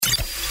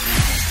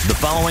The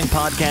following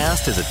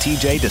podcast is a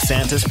TJ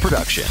DeSantis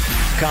production.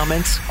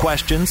 Comments,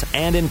 questions,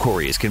 and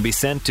inquiries can be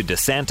sent to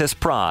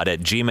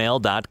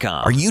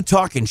DeSantisProd@gmail.com. Are you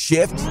talking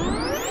shift?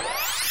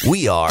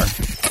 We are.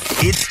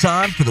 It's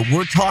time for the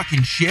We're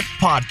Talking Shift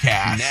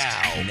podcast.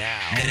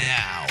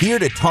 Now. Here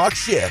to talk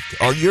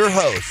shift are your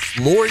hosts,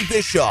 Lori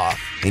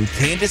Bischoff and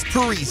Candace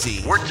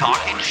Parisi. We're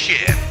Talking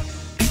Shift.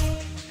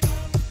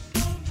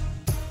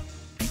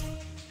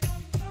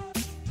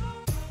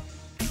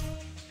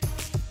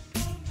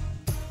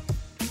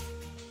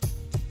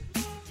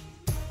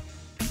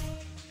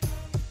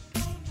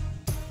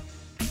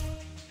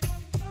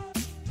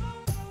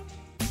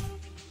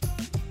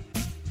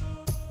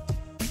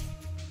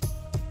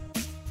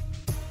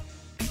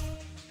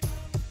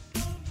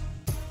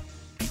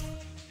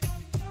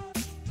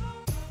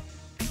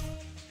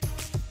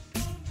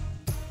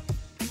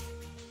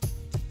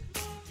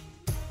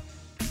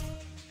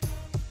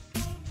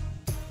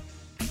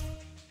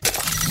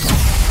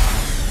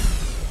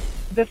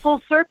 The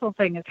full circle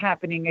thing is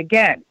happening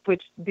again,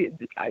 which,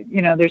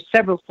 there's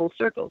several full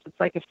circles. It's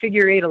like a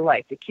figure eight of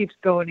life. It keeps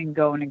going and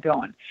going and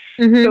going.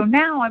 Mm-hmm. So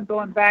now I'm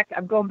going back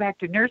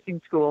to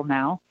nursing school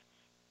now.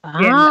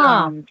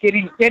 And,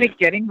 getting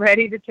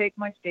ready to take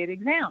my state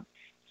exam.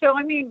 So,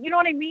 I mean, you know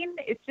what I mean?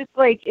 It's just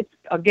like,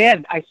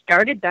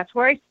 that's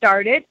where I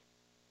started.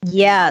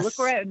 Yes. Look,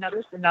 we're at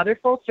another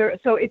full circle.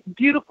 So it's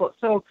beautiful.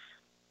 So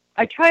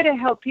I try to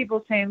help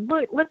people saying,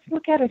 look, let's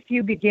look at a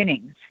few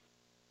beginnings.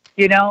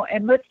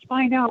 And let's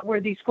find out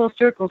where these full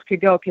circles could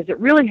go, because it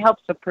really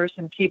helps a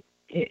person keep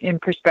in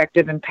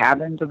perspective and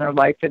patterns in their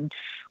life and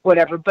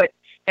whatever.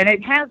 And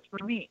it has for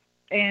me.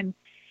 And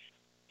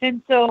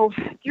so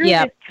through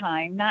this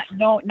time, not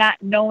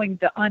knowing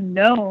the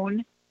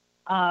unknown,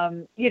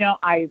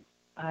 I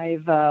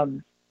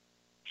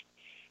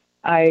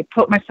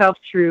put myself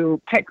through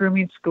pet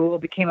grooming school,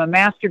 became a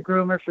master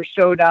groomer for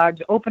show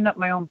dogs, opened up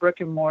my own brick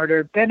and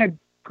mortar, been a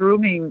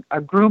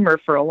groomer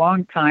for a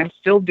long time,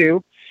 still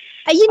do.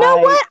 You know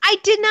what? I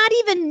did not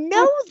even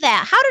know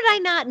that. How did I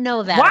not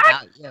know that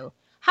about you?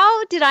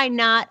 How did I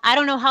not? I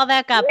don't know how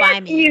that got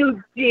by me.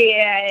 You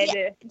did.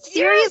 Yeah,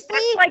 seriously?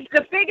 That's like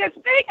the biggest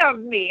thing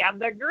of me. I'm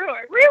the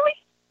groomer. Really?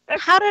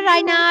 How did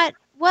I not?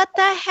 What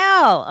the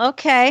hell?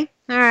 Okay.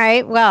 All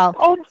right. Well.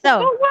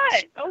 So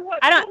what?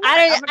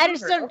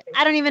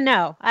 I don't even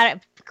know.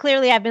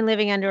 Clearly, I've been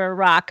living under a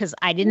rock because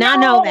I did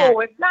not know that.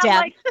 It's not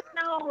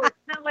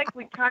like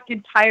we talk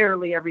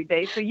entirely every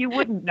day, so you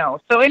wouldn't know.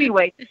 So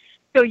anyway.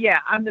 So, yeah,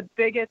 I'm the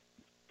biggest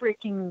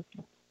freaking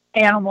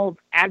animal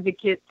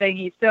advocate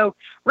thingy. So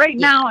right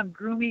now I'm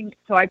grooming.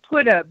 So I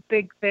put a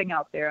big thing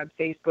out there on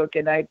Facebook,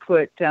 and I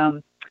put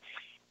the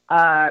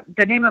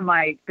name of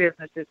my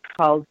business is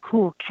called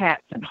Cool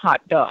Cats and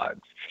Hot Dogs.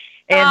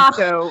 And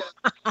so,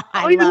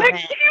 isn't that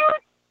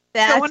cute?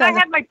 So when I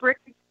had my brick,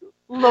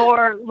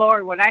 Lord,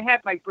 when I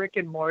had my brick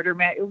and mortar,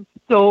 man, it was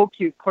so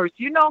cute. Of course,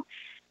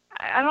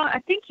 I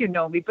think you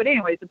know me, but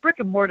anyways, the brick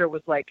and mortar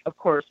was like, of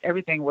course,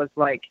 everything was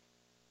like,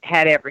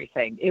 had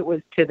everything. It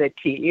was to the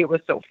T. It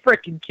was so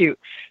freaking cute.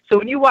 So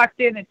when you walked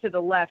in, and to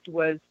the left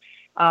was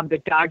the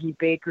Doggy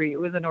Bakery. It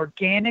was an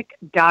organic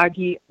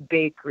doggy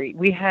bakery.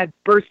 We had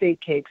birthday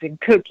cakes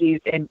and cookies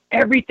and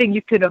everything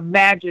you could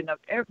imagine of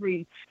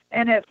every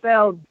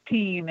NFL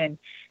team. And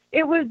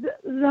it was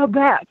the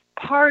best.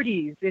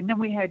 Parties. And then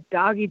we had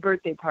doggy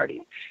birthday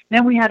parties.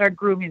 Then we had our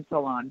grooming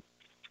salon.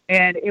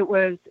 And it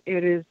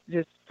is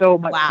just so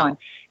much fun.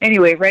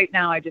 Anyway, right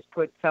now I just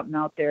put something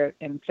out there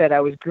and said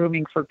I was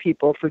grooming for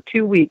people for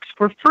 2 weeks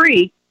for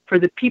free for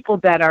the people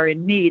that are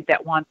in need,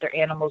 that want their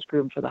animals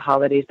groomed for the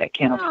holidays, that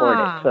can't afford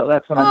it. So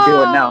that's what I'm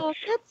doing now.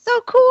 That's so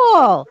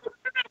cool.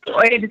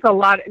 It's a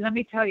lot. Let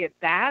me tell you,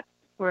 that's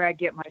where I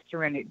get my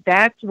serenity.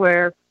 That's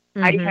where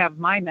I have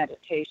my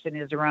meditation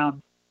is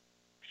around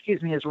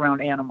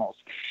animals.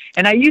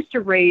 And I used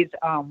to raise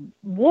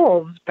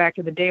wolves back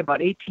in the day,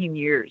 about 18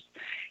 years.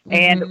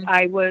 And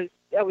I was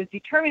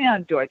determined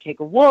on, do I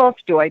take a wolf?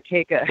 Do I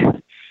take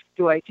a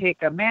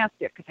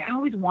mastiff? Because I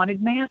always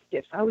wanted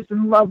mastiffs. I was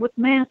in love with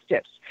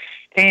mastiffs.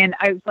 And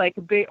I was like,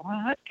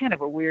 that's kind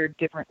of a weird,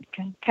 different,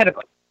 kind of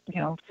a,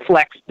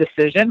 flex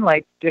decision,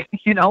 like,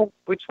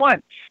 which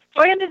one?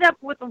 So I ended up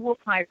with a wolf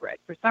hybrid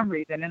for some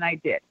reason, and I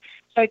did.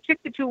 So I took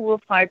the two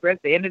wolf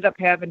hybrids. They ended up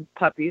having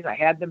puppies. I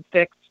had them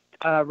fixed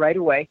right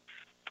away.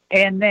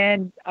 And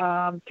then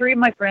 3 of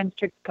my friends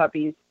took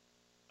puppies.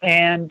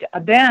 And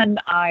then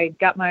I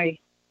got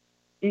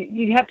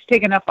you have to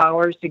take enough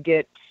hours to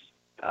get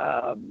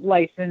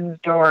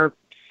licensed or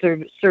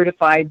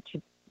certified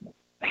to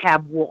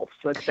have wolves,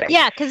 let's say.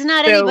 Yeah, because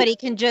not anybody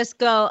can just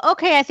go,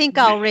 okay, I think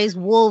I'll raise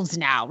wolves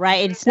now,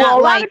 right? It's not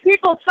a lot of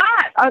people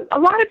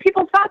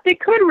thought they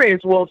could raise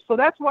wolves, so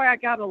that's why I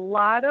got a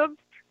lot of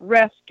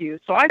rescues.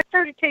 So I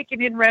started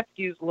taking in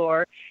rescues,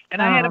 Laura,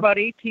 and I had about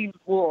 18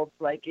 wolves.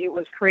 Like, it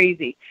was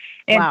crazy.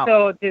 And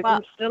so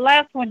the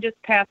last one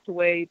just passed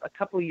away a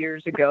couple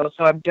years ago,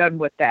 so I'm done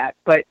with that.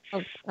 But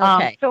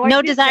okay. So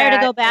no desire to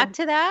go back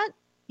to that?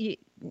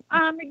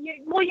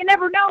 Well, you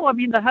never know. I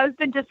mean, the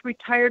husband just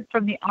retired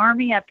from the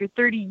Army after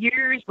 30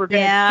 years. We're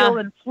going to still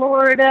in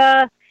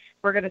Florida.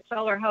 We're going to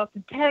sell our house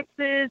in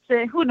Texas.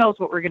 And who knows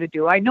what we're going to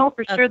do? I know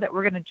for sure that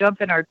we're going to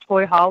jump in our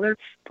toy hauler,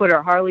 put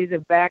our Harleys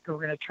in back, and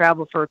we're going to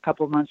travel for a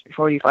couple of months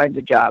before he finds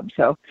a job.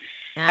 So,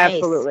 nice.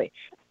 Absolutely.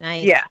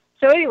 Nice. Yeah.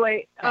 So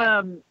anyway,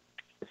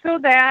 so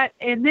that,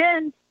 and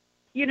then,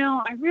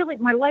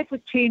 my life was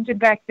changing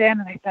back then,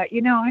 and I thought,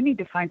 I need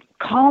to find some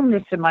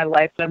calmness in my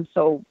life. I'm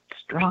so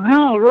strong.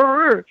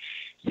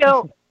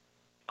 So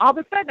all of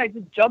a sudden, I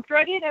just jumped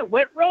right in and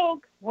went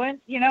rogue. I'm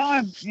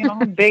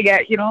big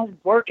at,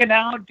 working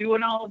out,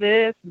 doing all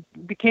this,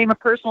 became a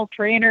personal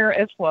trainer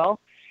as well.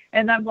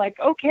 And I'm like,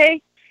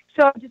 okay.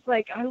 So I'm just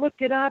like, I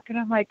looked it up, and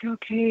I'm like,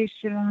 okay,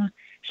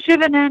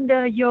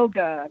 Shivananda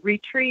Yoga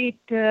Retreat,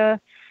 go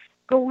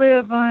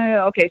live on,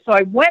 okay. So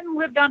I went and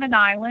lived on an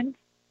island,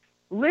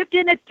 lived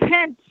in a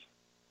tent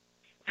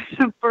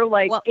for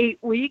 8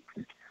 weeks.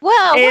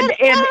 Well, what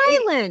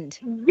island?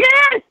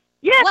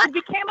 Yes, I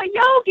became a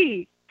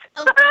yogi.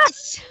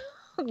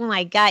 Oh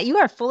my God, you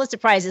are full of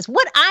surprises.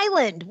 What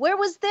island? Where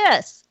was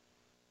this?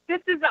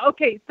 This is,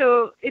 okay,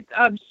 so it's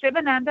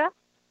Shivananda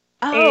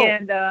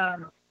and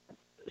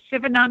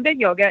Shivananda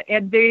Yoga,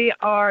 and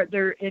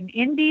they're in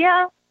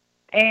India,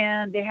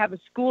 and they have a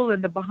school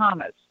in the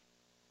Bahamas.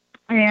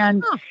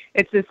 And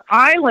it's this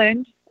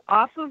island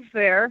off of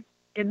there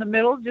in the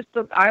middle, just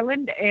an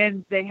island,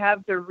 and they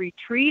have their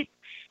retreat,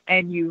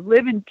 and you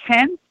live in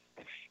tents.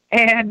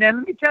 And then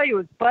let me tell you, it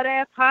was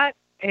butt-ass hot,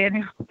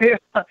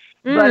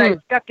 but I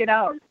stuck it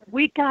out.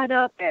 We got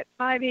up at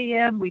 5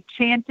 a.m., we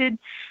chanted,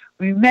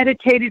 we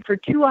meditated for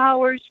 2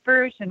 hours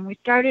first, and we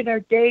started our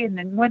day and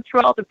then went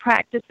through all the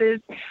practices.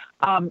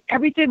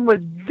 Everything was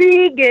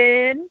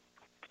vegan,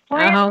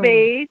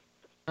 plant-based.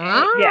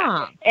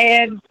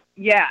 And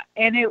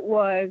it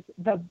was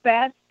the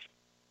best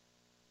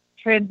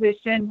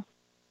transition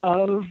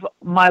of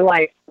my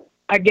life.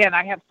 Again,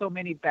 I have so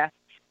many bests.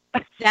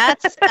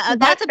 That's a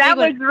that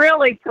was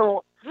really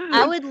cool.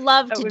 I would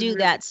love to do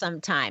that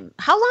sometime.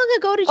 How long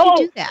ago did you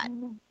do that?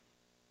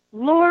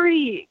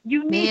 Lori,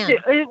 you need to.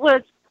 It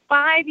was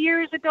 4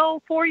 years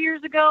ago.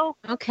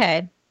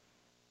 Okay.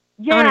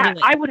 Yeah,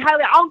 I would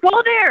highly. I'll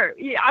go there.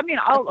 Yeah, I mean,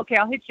 I'll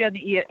hit you on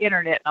the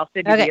internet and I'll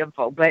send you the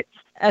info. But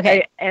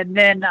and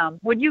then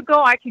when you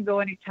go, I can go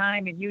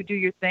anytime, and you do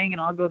your thing,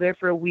 and I'll go there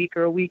for a week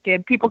or a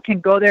weekend. People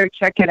can go there,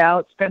 check it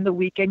out, spend the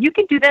weekend. You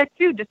can do that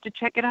too, just to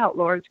check it out,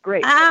 Laura. It's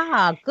great.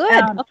 Ah,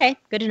 good. Okay,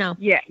 good to know.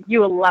 Yeah, you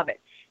will love it.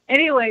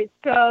 Anyway,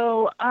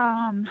 so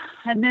and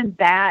then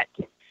that,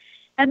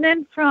 and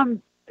then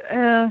from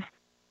from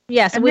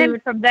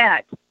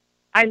that,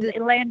 I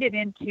landed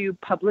into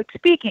public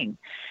speaking.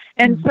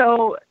 And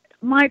so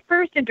my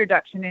first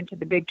introduction into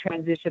the big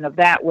transition of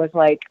that was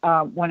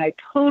when I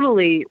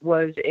totally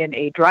was in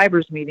a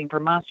driver's meeting for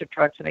monster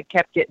trucks, and I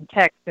kept getting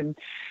texts and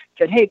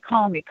said, hey,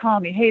 call me.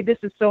 Hey, this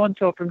is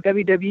so-and-so from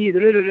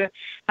WWE.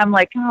 I'm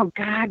like, oh,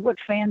 God, what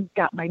fans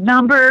got my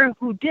number?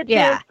 Who did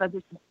this? This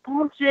is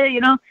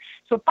bullshit,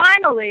 So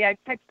finally, I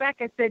text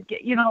back. I said,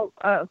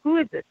 who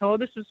is this? Oh,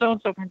 this is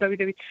so-and-so from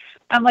WWE.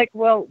 I'm like,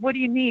 well, what do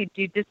you need?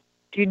 Do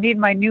you need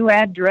my new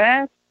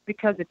address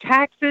because of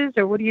taxes,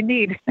 or what do you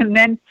need? And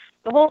then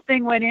the whole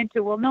thing went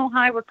into, well, no,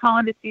 hi, we're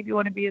calling to see if you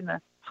want to be in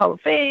the Hall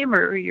of Fame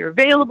or you're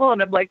available.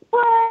 And I'm like,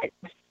 what?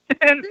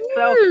 And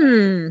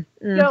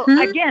so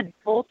again,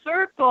 full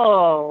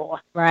circle.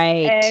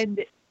 Right.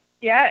 And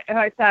and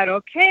I thought,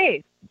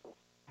 okay,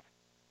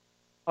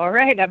 all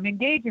right, I'm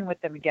engaging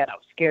with them again. I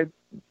was scared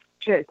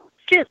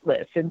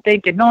shitless and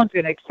thinking no one's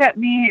going to accept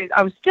me.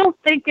 I was still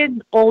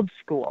thinking old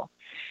school.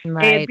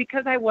 Right. And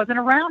because I wasn't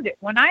around it.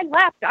 When I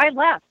left, I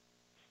left.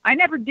 I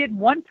never did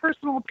one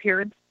personal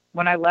appearance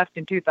when I left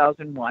in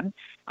 2001.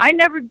 I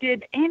never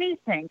did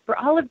anything for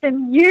all of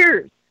them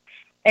years.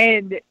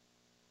 And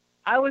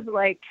I was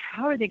like,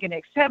 how are they going to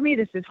accept me?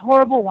 This is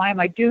horrible. Why am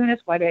I doing this?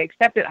 Why do I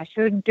accept it? I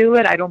shouldn't do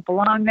it. I don't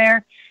belong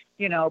there.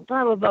 Blah,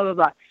 blah, blah, blah,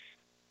 blah.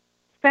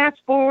 Fast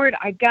forward,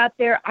 I got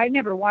there. I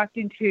never walked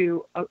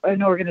into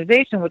an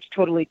organization, which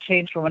totally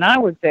changed from when I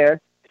was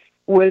there,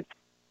 with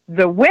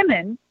the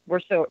women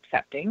were so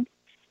accepting.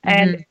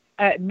 And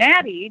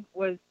Natty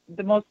was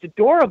the most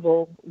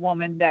adorable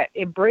woman that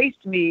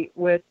embraced me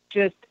with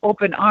just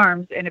open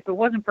arms. And if it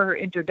wasn't for her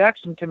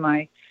introduction to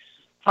my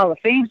Hall of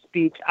Fame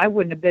speech, I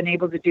wouldn't have been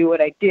able to do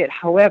what I did.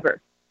 However,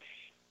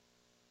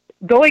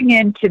 going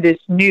into this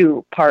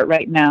new part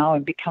right now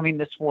and becoming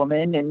this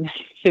woman and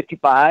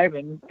 55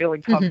 and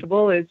feeling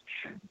comfortable is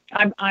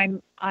I'm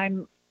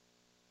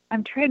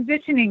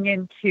transitioning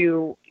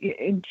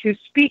into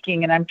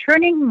speaking, and I'm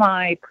turning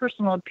my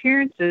personal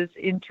appearances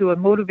into a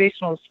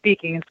motivational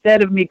speaking.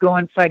 Instead of me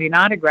going signing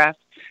autographs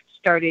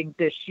starting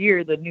this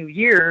year, the new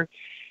year,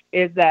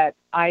 is that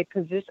I'm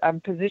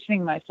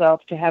positioning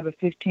myself to have a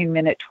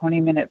 15-minute,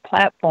 20-minute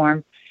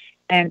platform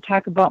and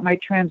talk about my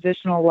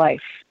transitional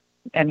life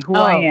and who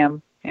I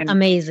am. And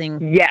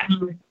amazing. Yes.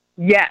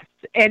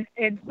 And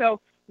so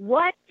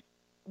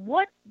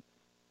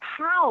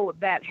how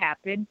that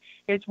happened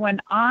is when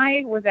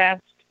I was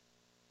asked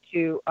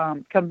to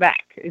come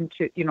back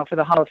into, for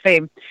the Hall of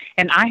Fame,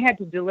 and I had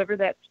to deliver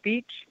that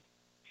speech.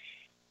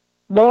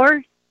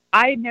 Lord,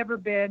 I had never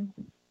been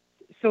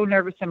so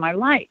nervous in my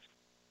life.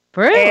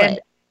 Really? And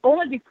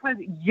only because,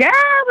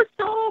 I was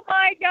so, oh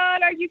my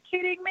God, are you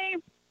kidding me?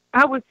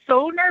 I was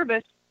so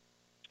nervous.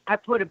 I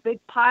put a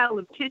big pile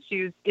of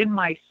tissues in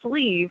my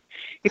sleeve.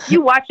 If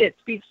you watch it,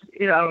 speaks,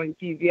 if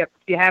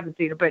you haven't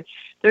seen it, but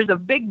there's a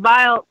big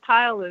pile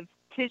of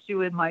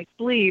tissue in my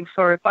sleeve.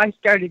 So if I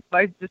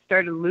just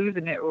started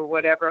losing it or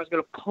whatever, I was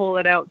going to pull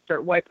it out and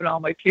start wiping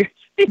all my tears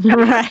and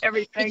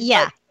everything.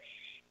 Yeah.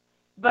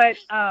 But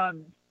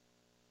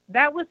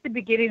that was the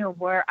beginning of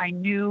where I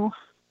knew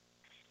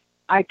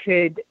I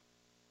could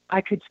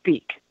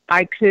speak.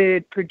 I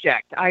could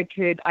project. I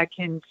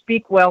can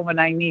speak well when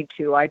I need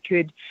to. I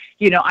could,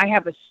 I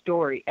have a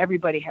story.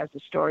 Everybody has a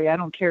story. I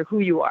don't care who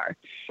you are.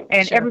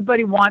 And Sure.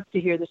 Everybody wants to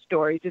hear the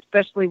stories,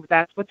 especially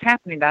that's what's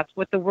happening. That's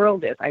what the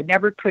world is. I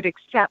never could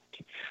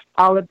accept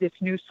all of this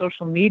new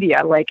social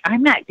media. Like,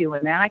 I'm not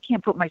doing that. I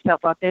can't put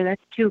myself out there.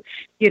 That's too,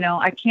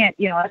 I can't,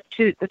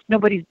 that's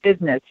nobody's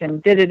business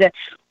and da-da-da.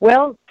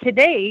 Well,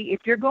 today,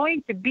 if you're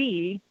going to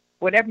be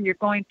whatever you're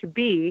going to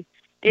be,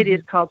 it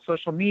is called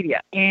social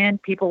media, and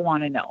people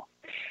want to know.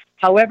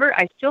 However,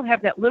 I still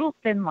have that little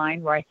thin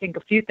line where I think a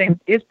few things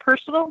is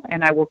personal,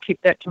 and I will keep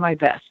that to my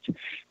vest,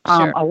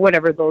 Sure. or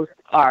whatever those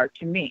are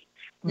to me.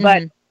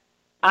 But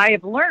I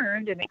have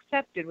learned and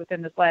accepted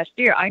within this last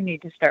year, I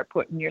need to start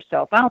putting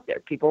yourself out there.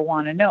 People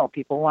want to know.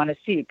 People want to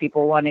see.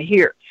 People want to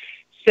hear.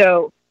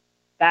 So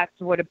that's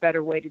what a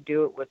better way to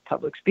do it with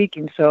public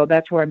speaking. So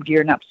that's where I'm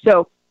gearing up.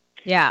 So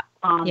and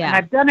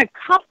I've done a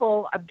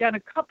couple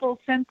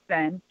since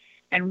then.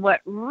 And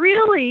what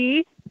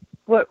really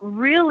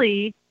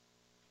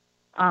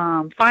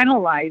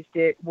finalized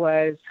it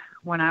was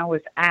when I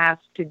was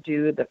asked to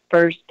do the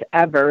first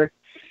ever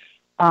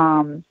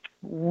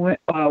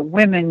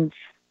women's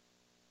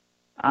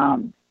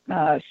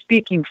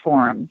speaking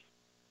forum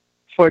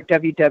for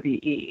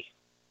WWE.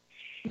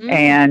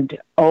 And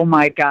oh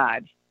my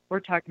God, we're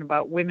talking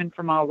about women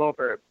from all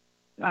over.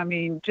 I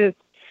mean,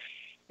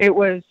 it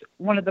was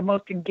one of the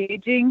most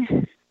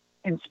engaging,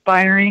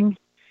 inspiring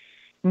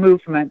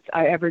movements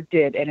I ever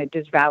did, and it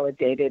just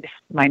validated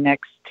my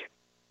next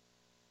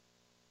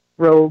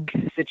rogue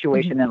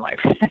situation in life.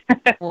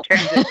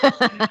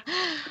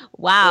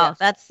 Wow.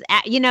 That's,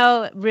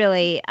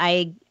 really,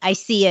 I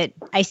see it.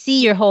 I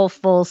see your whole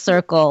full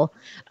circle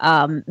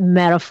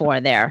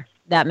metaphor there.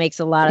 That makes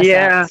a lot of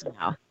sense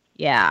now.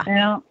 Yeah.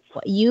 Well,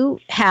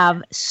 you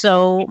have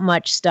so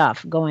much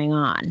stuff going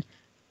on.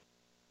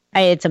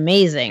 It's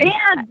amazing.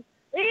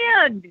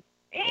 And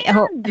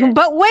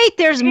but wait,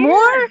 there's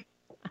more?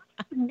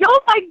 Oh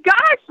my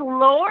gosh,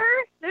 Laura,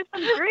 there's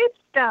some great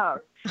stuff.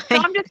 So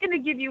I'm just going to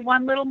give you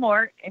one little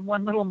more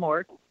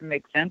to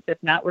make sense. If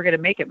not, we're going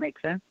to make it make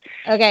sense.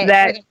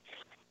 Okay.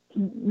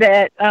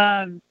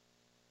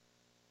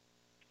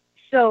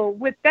 So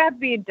with that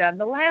being done,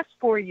 the last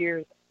 4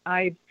 years,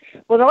 the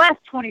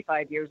last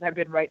 25 years, I've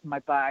been writing my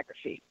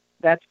biography.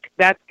 That's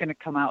going to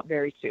come out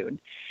very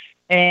soon.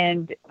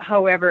 And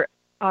however,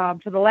 for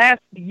the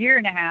last year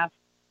and a half,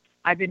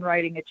 I've been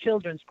writing a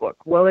children's book.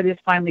 Well, it is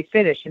finally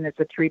finished, and it's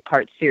a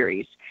 3-part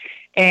series.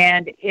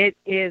 And it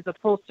is a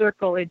full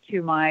circle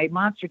into my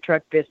monster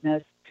truck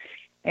business.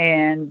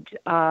 And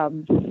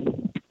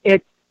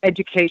it's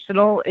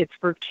educational. It's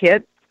for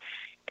kids.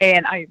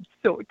 And I'm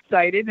so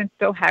excited and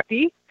so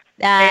happy.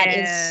 That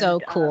is so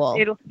cool.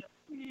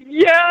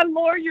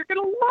 Laura, you're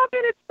going to love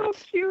it. It's so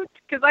cute.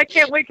 Because I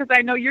can't wait, because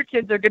I know your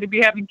kids are going to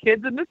be having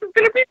kids, and this is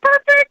going to be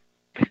perfect.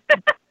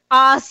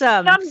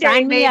 Awesome.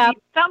 Sign me up.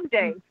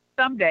 Someday.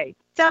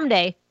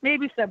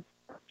 Maybe some.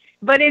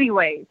 But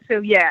anyway,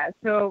 so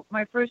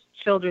my first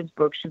children's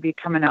book should be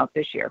coming out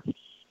this year.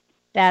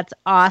 That's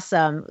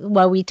awesome.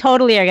 Well, we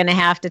totally are going to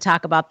have to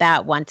talk about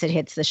that once it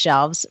hits the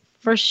shelves,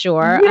 for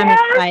sure. Yes.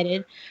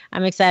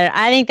 I'm excited.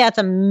 I think that's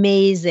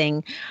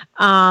amazing.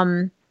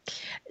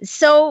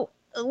 So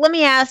let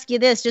me ask you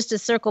this, just to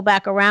circle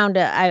back around.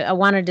 I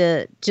wanted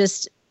to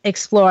just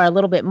explore a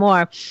little bit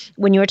more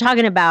when you were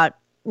talking about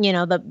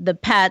the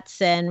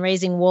pets and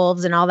raising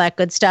wolves and all that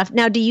good stuff.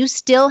 Now, do you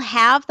still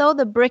have, though,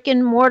 the brick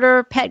and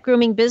mortar pet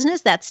grooming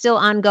business? That's still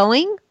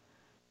ongoing?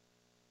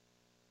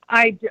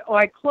 I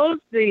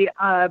closed the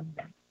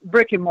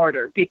brick and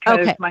mortar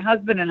because my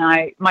husband and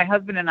I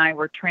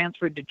were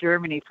transferred to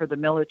Germany for the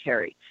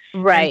military.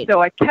 Right. And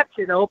so I kept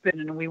it open,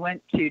 and we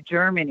went to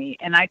Germany,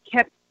 and I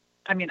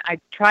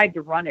tried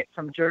to run it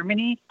from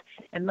Germany,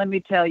 and let me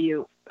tell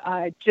you,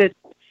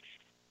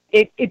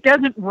 it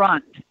doesn't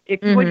run.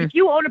 If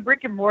you own a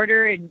brick and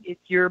mortar and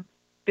it's your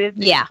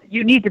business,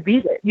 you need to be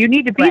there. You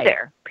need to be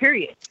there,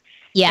 period.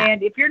 Yeah.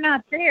 And if you're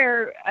not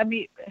there,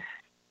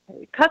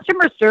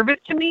 customer service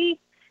to me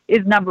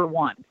is number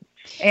one.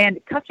 And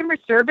customer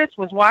service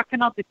was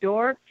walking out the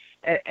door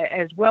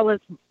as well as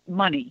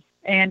money.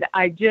 And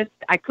I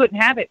couldn't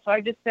have it. So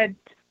I just said,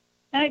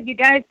 you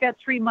guys got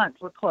 3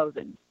 months, we're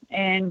closing.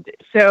 And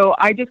so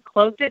I just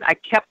closed it. I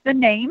kept the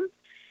name.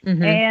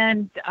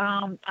 And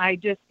I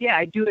do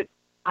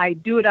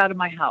it out of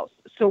my house.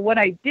 So what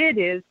I did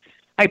is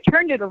I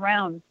turned it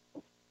around,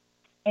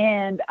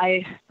 and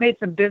I made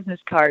some business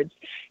cards.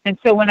 And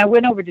so when I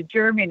went over to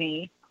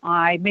Germany,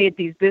 I made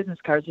these business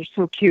cards. They're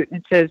so cute.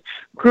 And it says,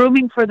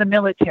 grooming for the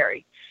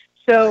military.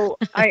 So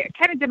I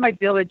kind of did my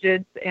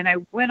diligence, and I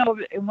went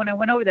over. And when I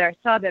went over there, I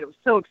saw that it was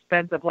so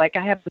expensive. Like,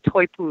 I have a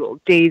toy poodle,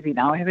 Daisy.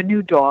 Now I have a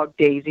new dog,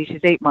 Daisy. She's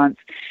 8 months,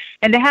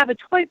 and to have a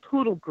toy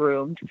poodle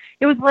groomed,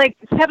 it was like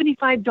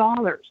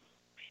 $75.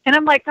 And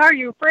I'm like, are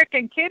you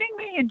freaking kidding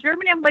me? In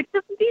Germany, I'm like,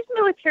 these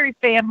military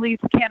families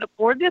can't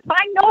afford this.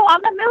 I know,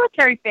 I'm a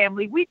military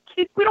family. We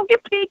don't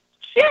get paid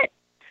shit.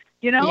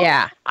 You know?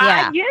 Yeah.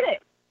 I get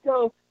it.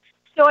 So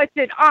I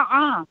said,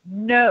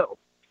 no.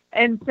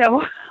 And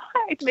so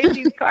I made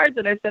these cards,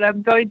 and I said,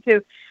 I'm going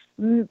to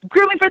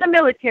grooming for the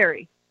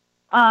military.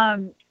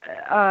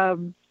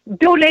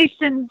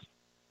 Donations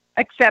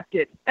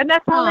accepted. And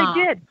that's all they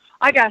did.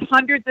 I got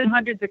hundreds and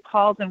hundreds of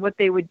calls, and what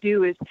they would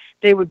do is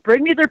they would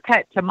bring me their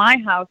pet to my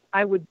house.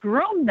 I would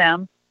groom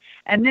them,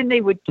 and then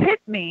they would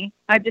tip me.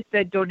 I just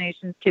said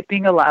donations,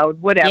 tipping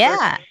allowed, whatever.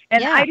 Yeah.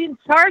 And I didn't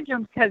charge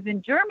them, because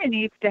in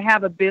Germany, to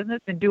have a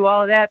business and do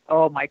all of that,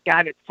 oh my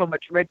God, it's so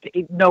much red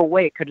tape. No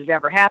way could it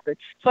ever happen.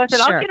 So I said,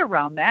 I'll get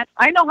around that.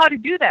 I know how to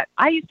do that.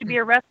 I used to be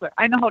a wrestler.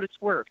 I know how to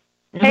swerve.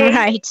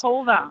 Hey,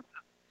 hold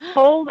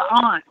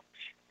on.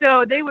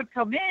 So they would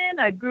come in,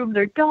 I'd groom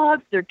their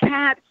dogs, their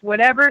cats,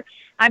 whatever.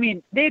 I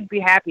mean, they'd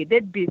be happy.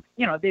 They'd be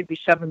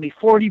shoving me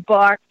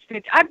 $40.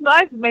 I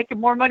was making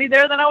more money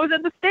there than I was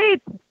in the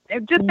States.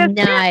 Just as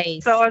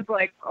nice. So I was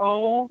like,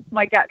 oh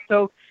my God.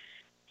 So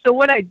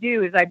what I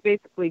do is I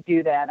basically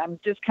do that. I'm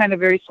just kind of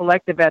very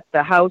selective at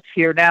the house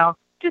here now,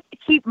 just to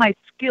keep my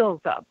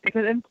skills up,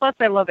 and plus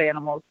I love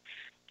animals.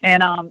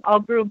 And I'll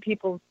groom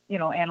people's,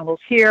 animals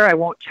here. I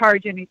won't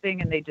charge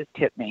anything, and they just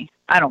tip me.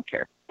 I don't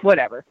care.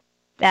 Whatever.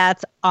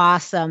 That's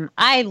awesome.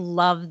 I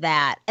love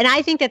that. And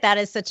I think that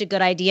is such a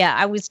good idea.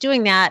 I was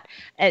doing that,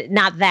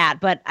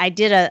 but I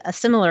did a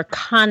similar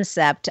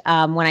concept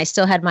when I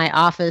still had my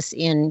office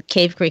in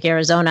Cave Creek,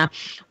 Arizona,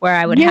 where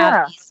I would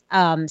have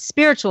these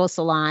spiritual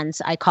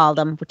salons, I call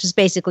them, which is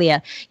basically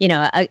a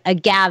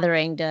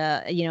gathering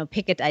to,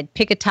 I'd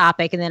pick a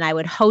topic, and then I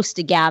would host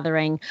a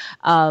gathering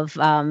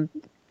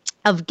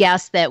of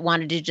guests that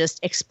wanted to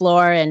just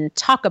explore and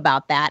talk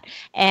about that.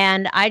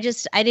 And I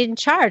didn't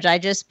charge. I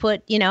just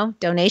put,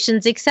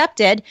 donations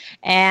accepted,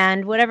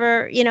 and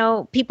whatever,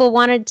 people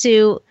wanted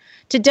to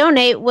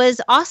donate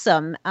was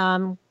awesome.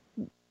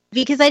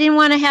 Because I didn't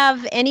want to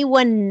have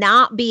anyone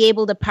not be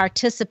able to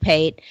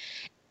participate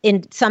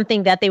in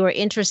something that they were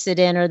interested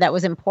in or that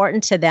was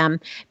important to them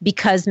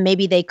because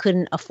maybe they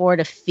couldn't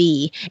afford a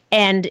fee.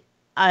 And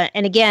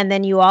again,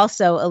 then you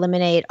also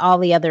eliminate all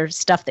the other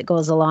stuff that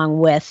goes along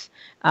with,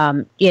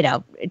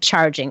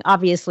 charging.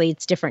 Obviously,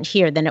 it's different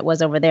here than it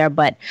was over there,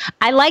 but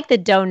I like the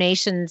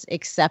donations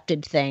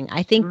accepted thing.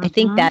 I think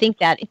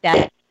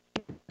that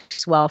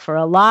works well for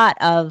a lot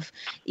of,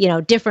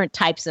 different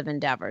types of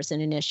endeavors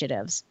and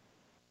initiatives.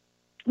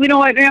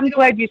 I'm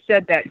glad you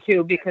said that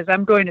too, because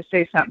I'm going to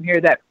say something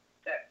here that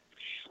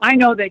I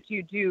know that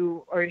you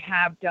do or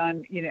have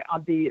done,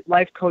 on the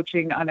life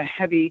coaching on a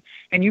heavy,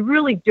 and you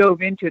really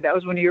dove into it. That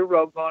was one of your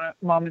rogue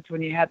moments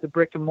when you had the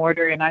brick and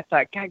mortar, and I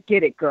thought, God,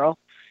 get it, girl.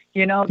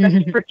 That's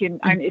freaking,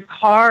 it's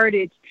hard.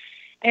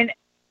 And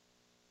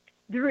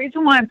the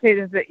reason why I'm saying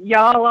this is that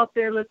y'all out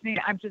there listening,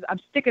 I'm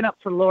sticking up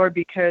for Laura,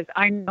 because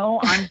I know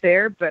I'm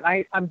there, but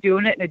I'm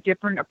doing it in a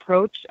different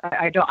approach.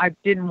 I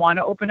didn't want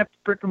to open up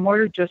brick and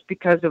mortar just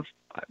because of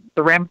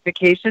the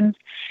ramifications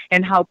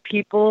and how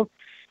people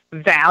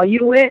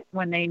value it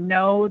when they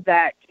know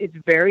that it's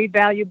very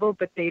valuable,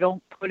 but they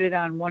don't put it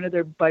on one of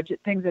their budget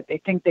things that they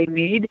think they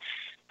need.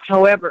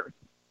 However,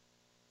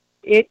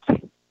 it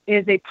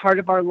is a part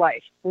of our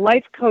life.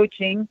 Life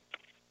coaching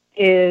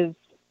is,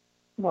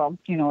 well,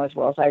 as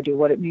well as I do,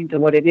 what it means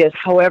and what it is.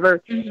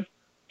 However,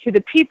 to the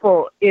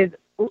people is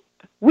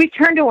we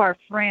turn to our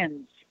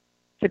friends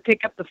to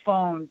pick up the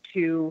phone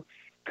to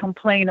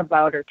complain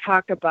about or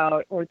talk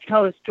about or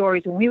tell us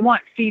stories, and we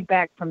want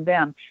feedback from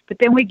them. But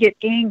then we get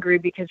angry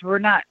because we're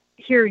not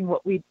hearing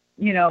what we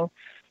want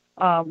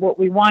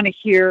to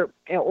hear,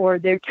 or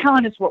they're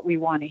telling us what we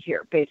want to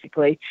hear,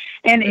 basically.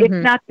 And it's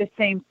not the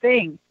same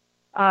thing.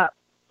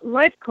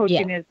 Life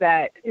coaching is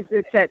that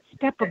that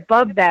step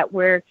above that,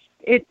 where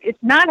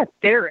it's not a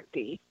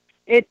therapy.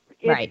 It's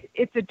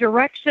a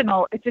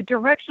directional,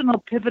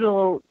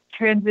 pivotal,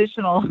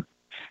 transitional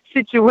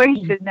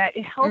situation that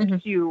it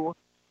helps you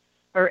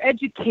or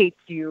educates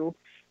you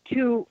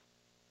to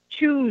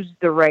choose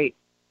the right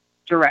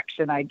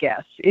direction, I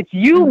guess. It's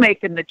you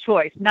making the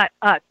choice, not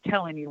us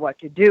telling you what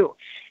to do.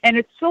 And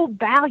it's so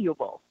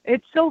valuable.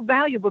 It's so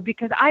valuable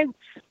because I,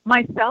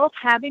 myself,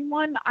 having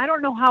one, I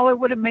don't know how I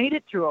would have made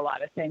it through a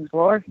lot of things,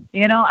 Laura.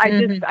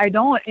 I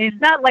don't.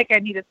 It's not like I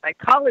need a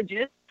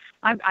psychologist.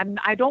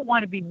 I don't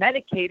want to be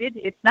medicated.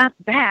 It's not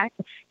that.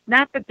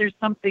 Not that there's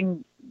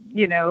something,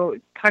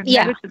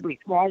 cognitively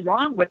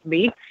wrong with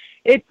me.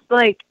 It's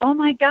like, oh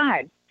my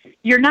God,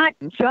 you're not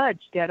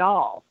judged at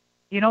all.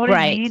 You know what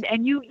I mean?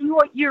 And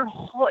you're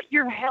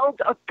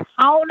held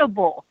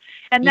accountable.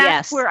 And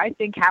that's where I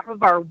think half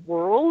of our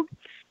world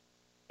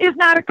is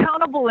not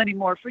accountable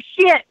anymore for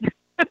shit.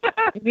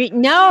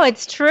 No,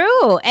 it's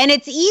true. And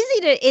it's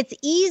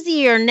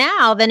easier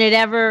now than it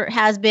ever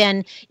has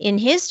been in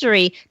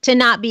history to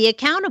not be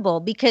accountable,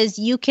 because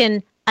you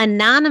can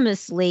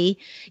anonymously,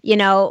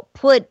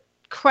 put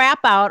crap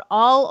out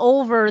all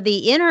over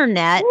the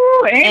internet.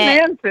 Ooh,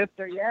 amen,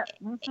 sister. Yeah.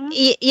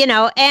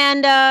 Mm-hmm.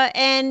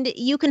 And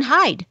you can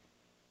hide.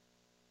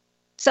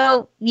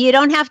 So you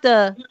don't have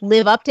to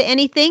live up to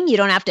anything. You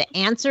don't have to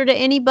answer to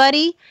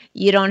anybody.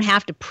 You don't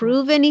have to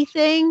prove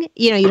anything.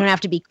 You don't have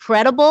to be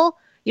credible.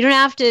 You don't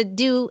have to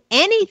do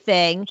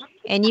anything,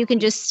 and you can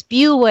just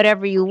spew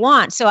whatever you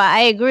want. So I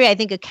agree. I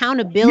think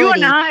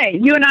accountability.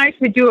 You and I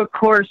should do a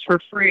course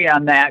for free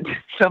on that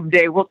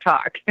someday. We'll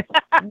talk.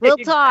 We'll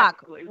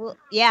talk.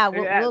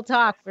 We'll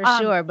talk for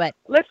sure. But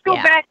let's go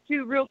back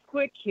to real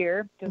quick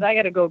here, because I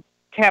got to go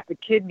tap a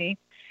kidney.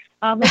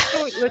 Let's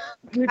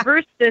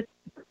reverse this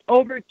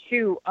over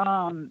to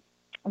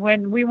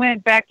when we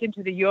went back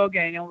into the yoga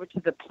and over to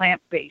the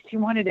plant-based. You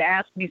wanted to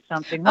ask me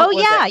something.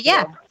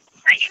 Yeah.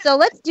 So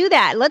let's do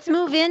that. Let's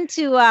move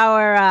into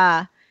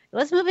our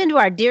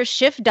Dear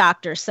Shift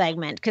Doctor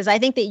segment, because I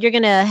think that you're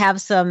going to have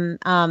some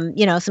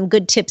some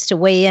good tips to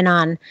weigh in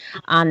on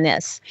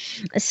this.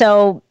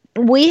 So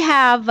we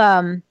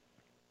have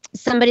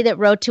somebody that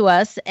wrote to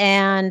us,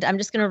 and I'm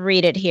just going to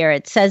read it here.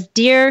 It says,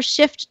 "Dear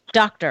Shift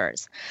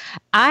Doctors,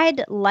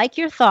 I'd like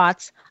your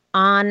thoughts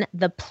on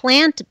the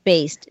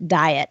plant-based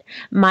diet.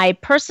 My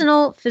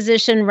personal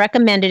physician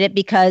recommended it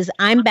because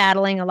I'm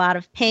battling a lot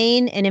of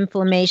pain and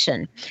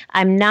inflammation.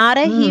 I'm not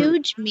a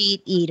huge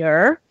meat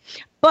eater,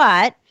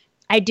 but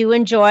I do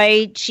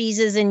enjoy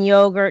cheeses and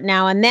yogurt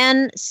now and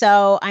then,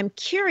 so I'm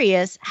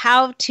curious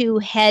how to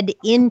head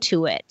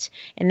into it."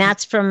 And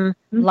that's from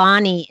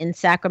Lonnie in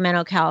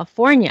Sacramento,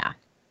 California.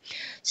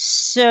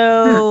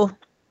 So...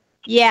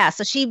 yeah,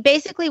 so she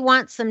basically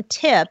wants some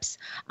tips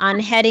on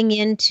heading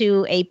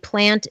into a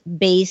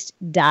plant-based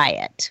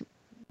diet.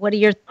 What are do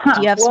you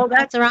have some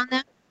thoughts around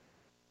that?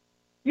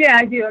 Yeah,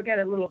 I do. I got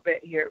a little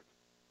bit here.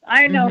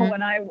 I know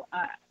when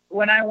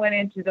I went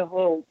into the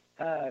whole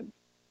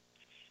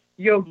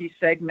yogi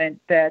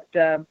segment that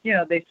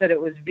they said it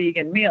was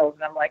vegan meals,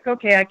 and I'm like,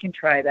 okay, I can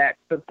try that.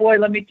 But boy,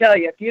 let me tell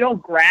you, if you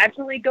don't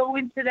gradually go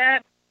into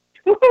that,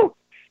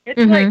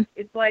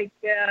 it's like,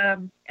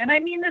 and I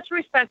mean this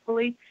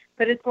respectfully,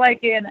 but it's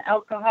like an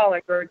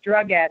alcoholic or a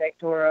drug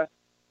addict or a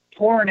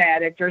porn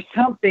addict or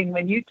something.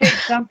 When you take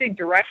something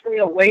directly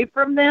away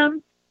from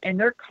them and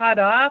they're cut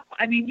off,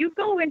 I mean, you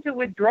go into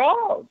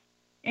withdrawals,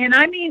 and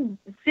I mean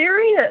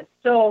serious.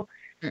 So,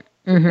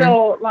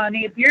 so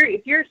Lonnie, if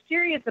you're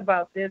serious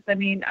about this, I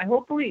mean, I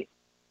hopefully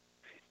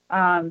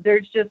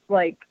there's just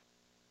like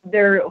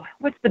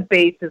what's the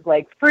basis,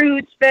 like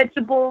fruits,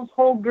 vegetables,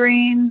 whole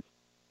grains,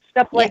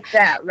 stuff like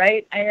that,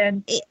 right?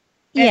 And it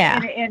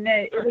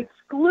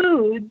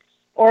excludes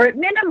or it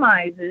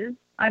minimizes,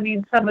 I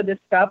mean, some of the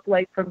stuff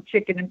like from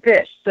chicken and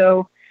fish.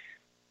 So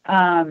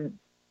I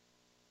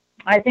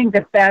think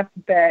the best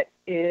bet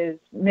is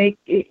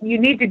you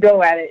need to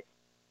go at it.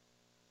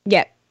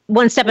 Yeah,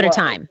 one step at a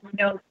time.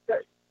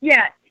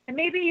 And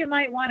maybe you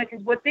might want to,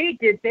 because what they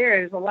did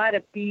there is a lot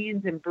of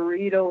beans and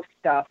burrito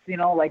stuff,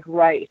 like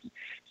rice.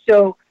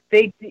 So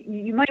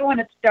you might want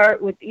to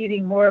start with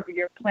eating more of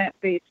your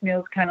plant-based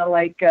meals, kind of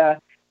like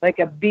a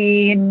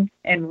bean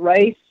and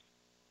rice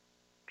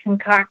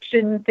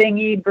concoction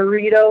thingy.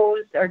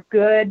 Burritos are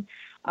good.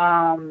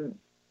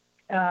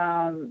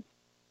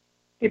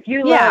 If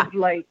you love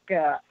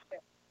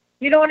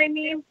you know what I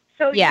mean?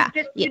 So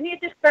you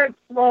need to start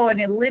slow and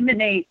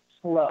eliminate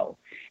slow,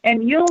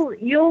 and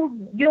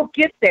you'll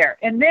get there.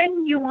 And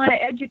then you want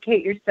to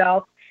educate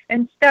yourself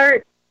and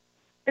start.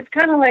 It's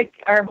kind of like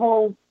our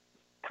whole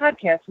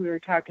podcast we were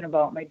talking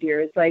about, my dear.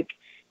 It's like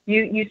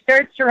you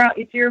start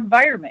it's your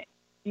environment.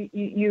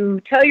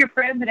 You tell your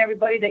friends and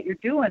everybody that you're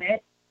doing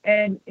it,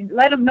 and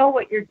let them know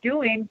what you're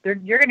doing.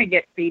 You're going to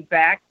get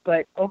feedback,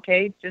 but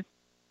okay, just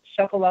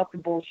shuffle out the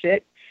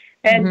bullshit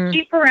and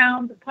keep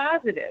around the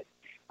positive.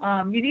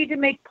 You need to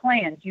make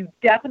plans. You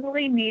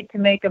definitely need to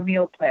make a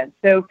meal plan.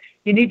 So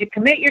you need to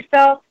commit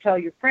yourself, tell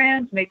your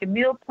friends, make a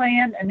meal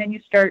plan, and then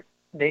you start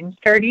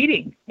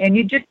eating.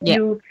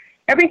 And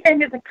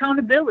everything is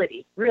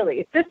accountability, really.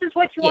 If this is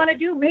what you want to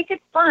do, make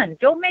it fun.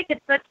 Don't make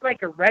it such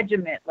like a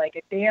regiment, like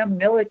a damn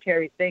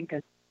military thing,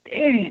 because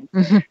dang,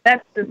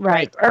 that's just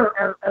right.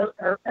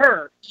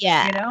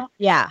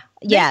 Yeah,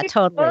 yeah,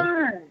 totally.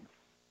 Fun.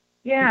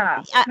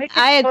 Yeah,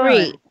 I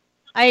agree.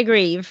 I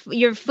agree.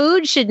 Your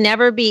food should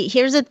never be.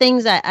 Here's the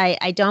things that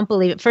I don't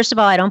believe. First of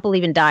all, I don't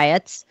believe in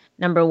diets.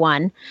 Number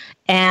one,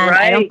 and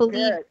I don't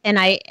believe, and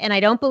I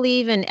don't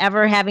believe in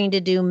ever having to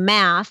do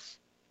math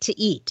to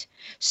eat.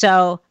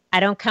 So I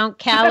don't count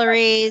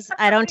calories.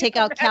 I don't take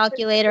out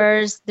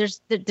calculators.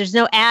 There's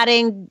no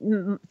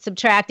adding,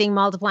 subtracting,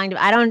 multiplying.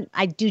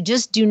 I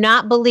do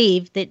not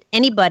believe that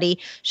anybody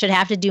should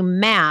have to do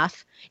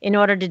math in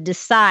order to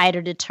decide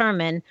or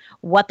determine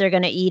what they're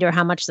going to eat or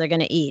how much they're going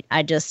to eat.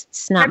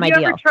 It's not my deal.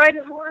 Have you ever tried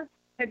it, Laura?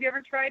 Have you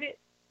ever tried it?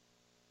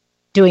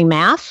 Doing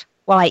math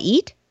while I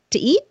eat? To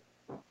eat?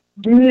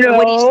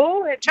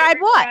 No. Tried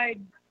what? Tried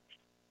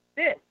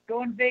this,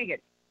 going vegan.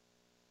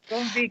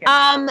 going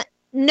vegan?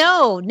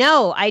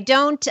 No, I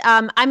don't.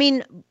 I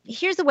mean,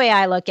 here's the way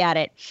I look at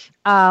it.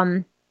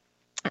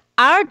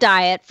 Our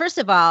diet, first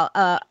of all,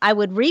 I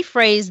would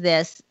rephrase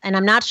this, and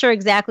I'm not sure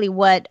exactly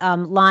what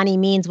Lonnie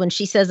means when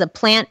she says a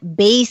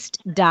plant-based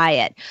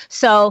diet.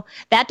 So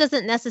that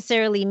doesn't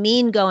necessarily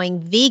mean going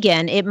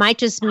vegan. It might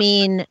just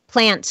mean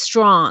plant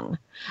strong.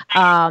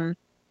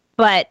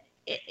 But,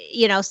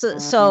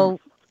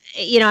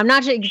 I'm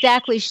not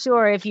exactly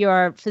sure if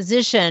your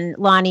physician,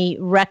 Lonnie,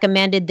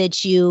 recommended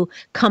that you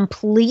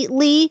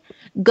completely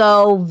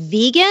go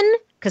vegan,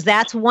 because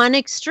that's one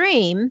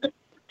extreme.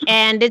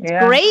 And it's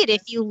great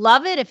if you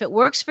love it, if it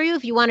works for you,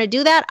 if you want to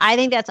do that. I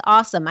think that's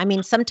awesome. I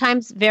mean,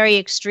 sometimes very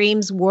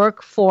extremes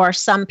work for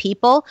some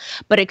people,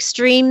 but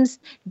extremes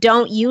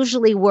don't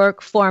usually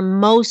work for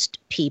most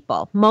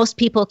people. Most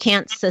people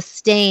can't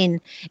sustain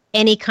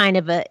any kind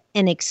of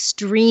an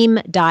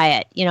extreme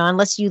diet,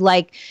 unless you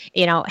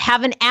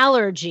have an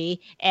allergy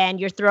and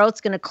your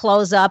throat's going to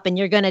close up and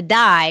you're going to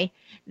die.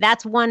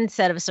 That's one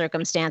set of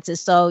circumstances.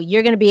 So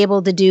you're going to be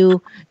able to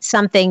do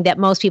something that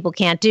most people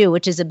can't do,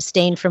 which is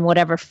abstain from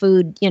whatever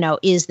food,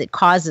 is that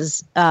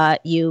causes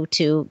you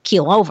to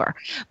keel over.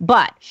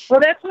 But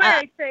that's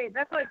why I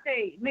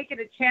say make it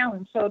a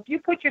challenge. So if you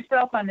put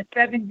yourself on a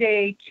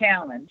 7-day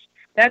challenge,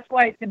 that's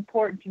why it's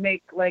important to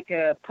make like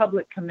a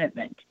public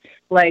commitment.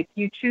 Like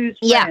you choose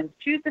friends,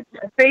 choose a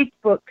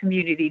Facebook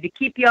community to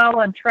keep you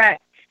all on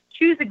track.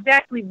 Choose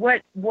exactly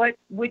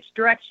which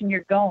direction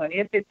you're going.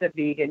 If it's a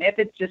vegan, if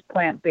it's just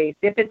plant-based,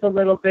 if it's a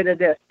little bit of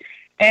this,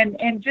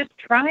 and just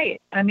try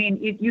it. I mean,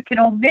 you can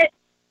omit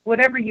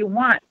whatever you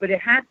want, but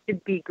it has to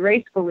be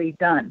gracefully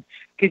done,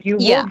 because you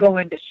will go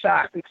into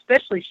shock,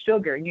 especially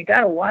sugar, and you got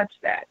to watch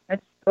that.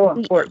 That's so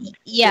important.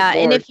 Yeah,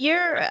 and if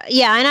you're,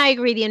 and I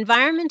agree, the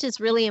environment is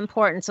really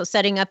important. So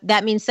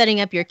that means setting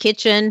up your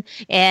kitchen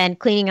and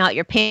cleaning out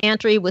your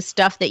pantry with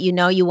stuff that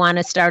you want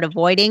to start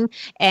avoiding.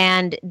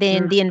 And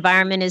then the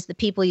environment is the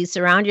people you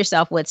surround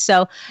yourself with.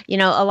 So,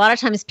 a lot of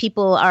times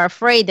people are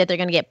afraid that they're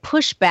going to get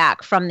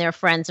pushback from their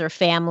friends or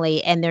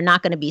family and they're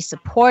not going to be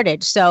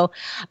supported. So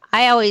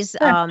I always,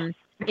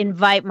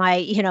 invite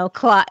my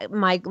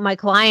my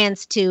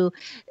clients to,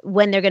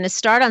 when they're going to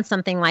start on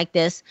something like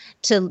this,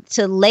 to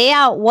lay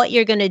out what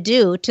you're going to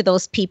do to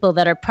those people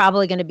that are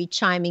probably going to be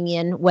chiming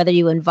in, whether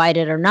you invite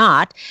it or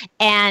not.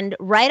 And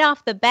right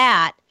off the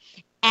bat,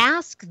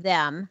 ask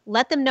them,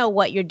 let them know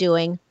what you're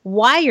doing,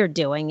 why you're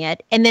doing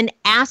it, and then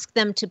ask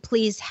them to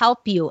please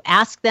help you.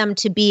 Ask them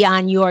to be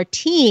on your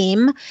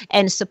team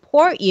and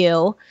support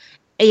you,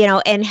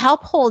 and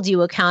help hold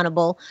you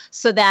accountable,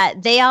 so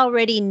that they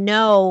already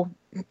know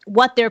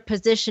what their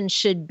position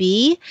should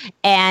be,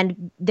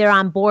 and they're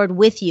on board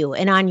with you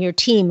and on your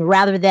team,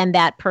 rather than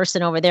that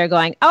person over there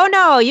going, oh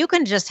no, you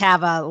can just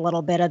have a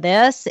little bit of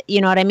this.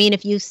 You know what I mean?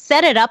 If you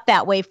set it up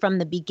that way from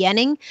the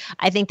beginning,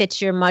 I think that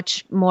you're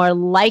much more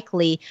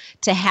likely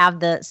to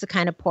have the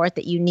kind of support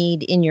that you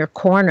need in your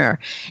corner.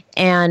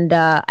 And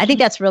I think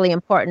that's really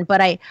important. But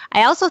I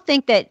also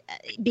think that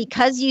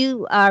because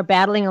you are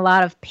battling a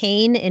lot of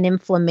pain and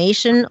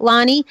inflammation,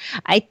 Lonnie,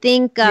 I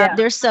think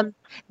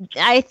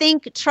I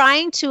think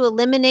trying to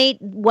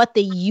eliminate what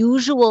the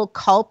usual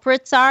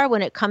culprits are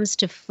when it comes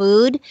to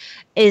food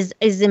is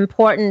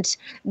important.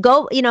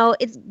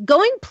 It's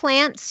going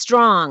plant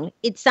strong.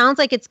 It sounds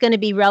like it's going to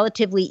be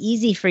relatively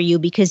easy for you,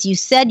 because you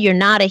said you're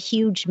not a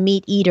huge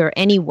meat eater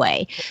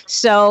anyway.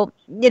 So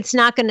it's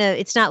not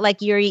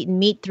like you're eating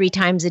meat 3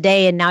 times a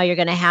day and now you're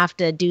going to have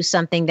to do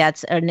something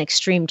that's an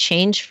extreme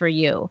change for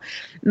you.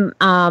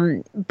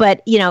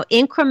 But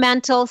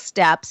incremental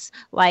steps,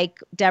 like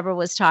Deborah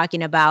was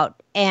talking about,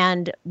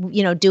 and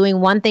doing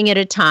one thing at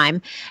a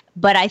time.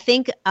 But I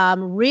think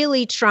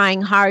really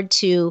trying hard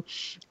to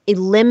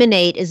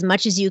eliminate as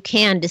much as you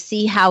can to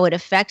see how it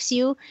affects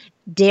you: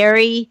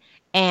 dairy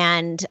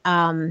and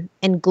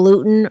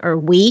gluten or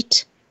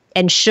wheat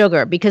and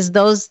sugar, because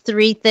those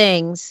 3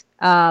 things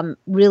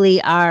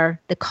really are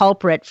the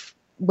culprit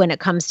when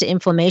it comes to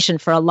inflammation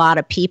for a lot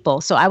of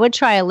people. So I would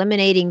try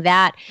eliminating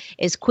that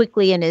as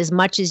quickly and as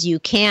much as you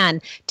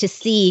can to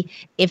see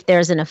if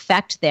there's an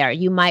effect there.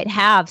 You might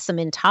have some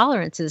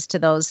intolerances to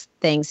those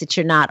things that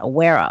you're not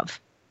aware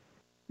of.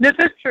 This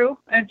is true.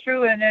 And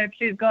if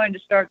she's going to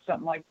start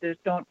something like this,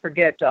 don't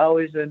forget to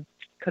always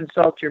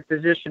consult your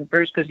physician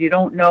first, because we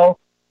don't know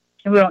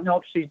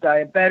if she's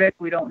diabetic.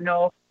 We don't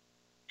know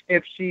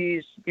if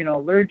she's,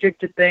 allergic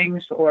to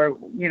things, or,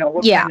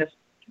 what kind of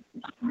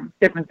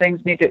different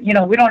things need to,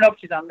 we don't know if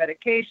she's on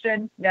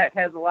medication. That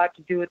has a lot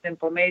to do with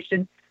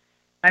inflammation.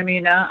 I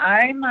mean,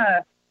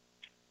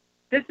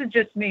 this is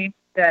just me,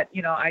 that,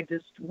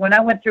 when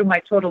I went through my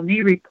total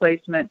knee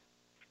replacement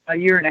a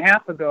year and a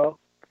half ago,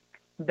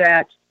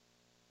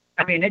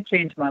 it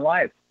changed my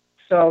life.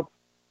 So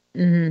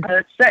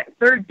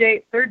third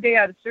day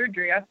out of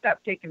surgery, I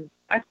stopped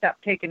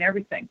taking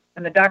everything.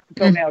 And the doctor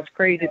told me I was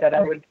crazy that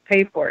I would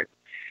pay for it.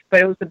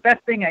 But it was the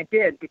best thing I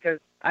did, because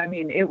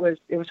it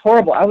was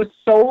horrible. I was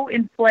so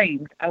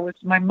inflamed.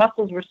 My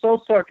muscles were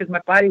so sore because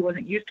my body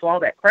wasn't used to all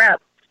that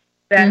crap.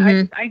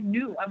 that I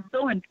knew. I'm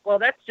so well,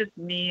 that's just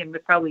me and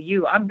probably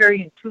you. I'm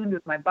very in tune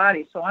with my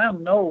body, so I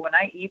don't know when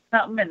I eat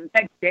something and the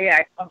next day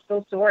I'm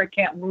so sore I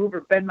can't move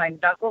or bend my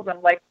knuckles.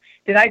 I'm like,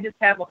 did I just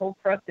have a whole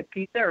crust of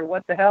pizza or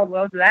what the hell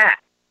was that?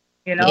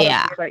 You know?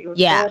 Yeah. Horrible.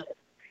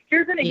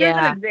 Here's an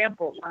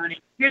example,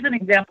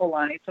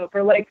 Lonnie. So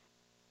for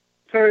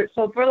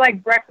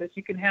breakfast,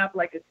 you can have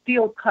like a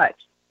steel cut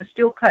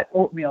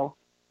oatmeal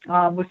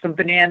with some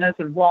bananas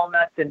and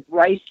walnuts and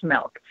rice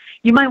milk.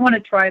 You might want to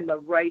try the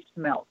rice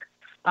milk.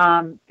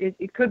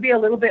 It could be a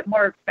little bit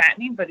more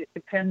fattening, but it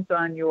depends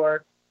on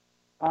your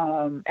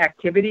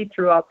activity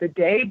throughout the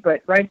day.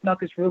 But rice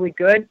milk is really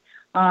good.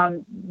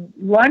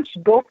 Lunch,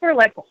 go for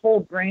like a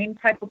whole grain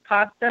type of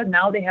pasta.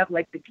 Now they have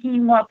like the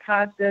quinoa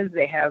pastas.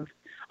 They have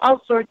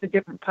all sorts of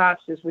different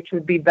pastas, which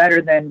would be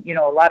better than, a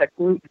lot of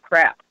gluten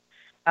crap.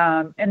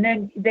 And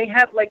then they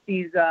have like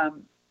these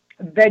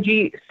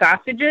veggie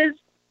sausages.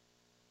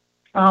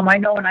 I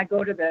know when I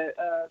go to the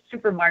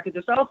supermarket,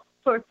 there's all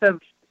sorts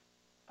of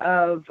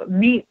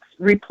meat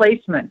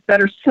replacements that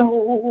are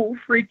so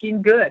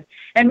freaking good.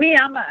 And me,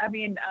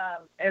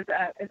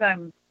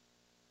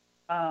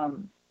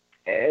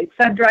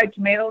 sun-dried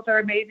tomatoes are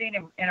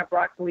amazing, and a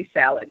broccoli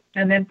salad.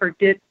 And then for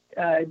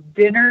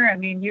dinner,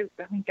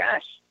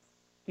 gosh,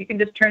 you can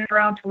just turn it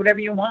around to whatever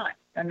you want.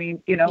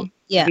 Beans,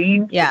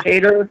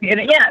 potatoes,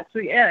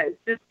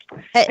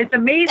 it's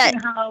amazing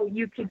how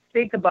you can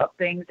think about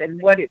things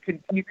and what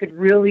you could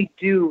really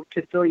do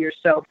to fill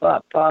yourself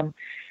up. And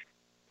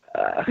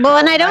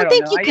I don't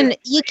think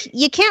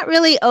you can't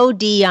really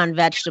OD on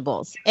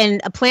vegetables. And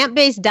a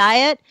plant-based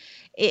diet,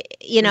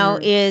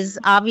 is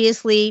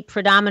obviously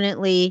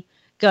predominantly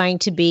going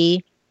to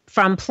be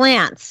from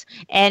plants.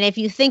 And if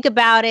you think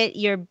about it,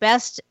 your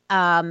best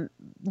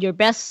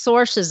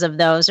sources of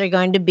those are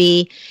going to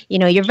be,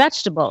 your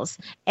vegetables.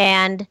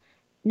 And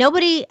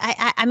nobody,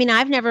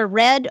 I've never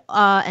read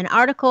an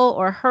article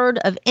or heard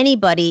of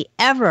anybody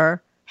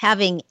ever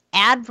having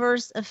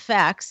adverse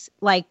effects,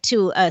 like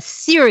to a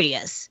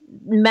serious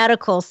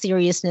medical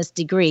seriousness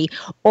degree,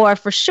 or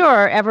for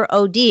sure ever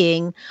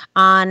ODing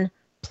on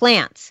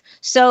plants.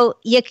 So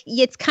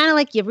it's kind of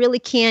like you really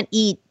can't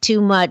eat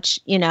too much,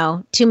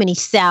 too many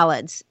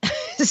salads.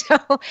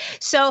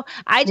 so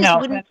I just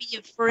wouldn't be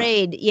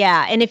afraid.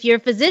 Yeah. And if your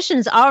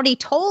physician's already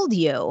told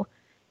you,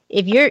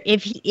 if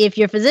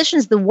your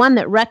physician's the one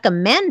that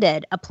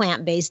recommended a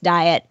plant-based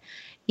diet,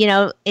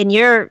 and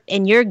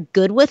you're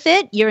good with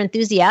it, you're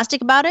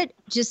enthusiastic about it,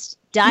 just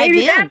dive in.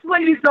 Maybe that's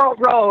when you go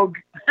rogue.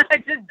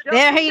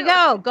 There you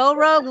go. Go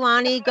rogue,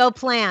 Lonnie. Go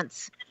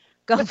plants.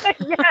 Go.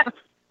 Yes.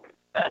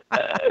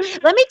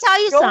 Let me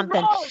tell you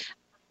something.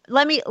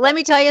 Let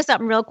me tell you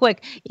something real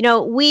quick.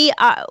 We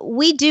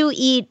do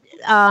eat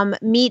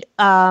meat,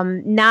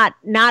 not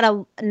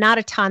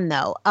a ton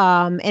though,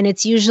 and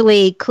it's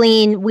usually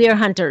clean. We are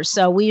hunters,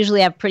 so we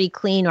usually have pretty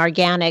clean,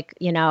 organic,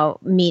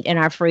 meat in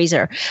our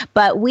freezer.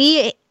 But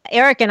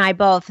Eric and I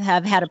both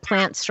have had a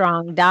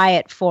plant-strong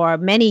diet for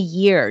many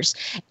years,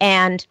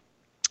 and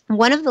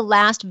one of the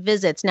last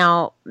visits,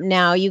 now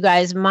you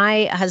guys,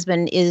 my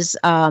husband is,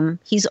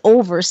 he's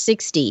over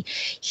 60.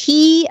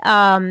 He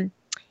had,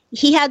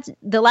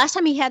 the last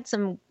time he had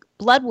some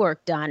blood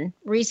work done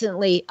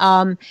recently,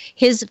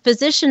 his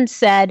physician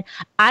said,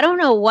 I don't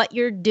know what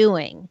you're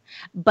doing,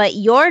 but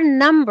your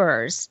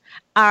numbers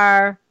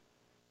are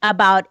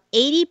about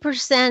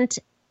 80%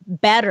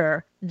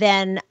 better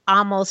than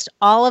almost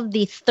all of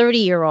the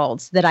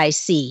 30-year-olds that I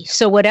see.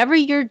 So whatever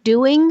you're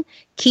doing,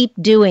 keep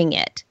doing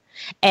it.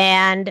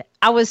 And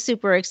I was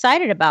super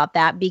excited about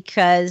that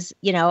because,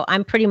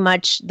 I'm pretty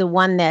much the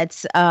one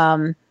that's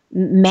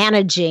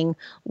managing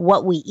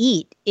what we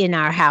eat in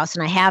our house,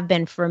 and I have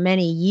been for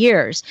many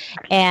years.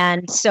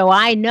 And so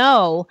I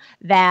know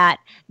that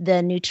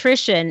the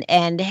nutrition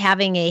and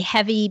having a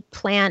heavy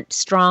plant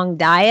strong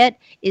diet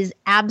is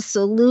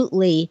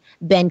absolutely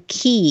been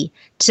key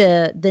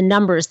to the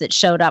numbers that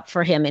showed up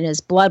for him in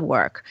his blood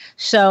work.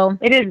 So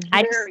it is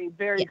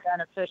very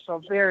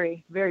beneficial.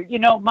 Very, very,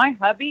 my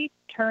hubby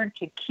turned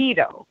to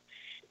keto.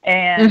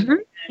 And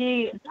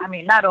he,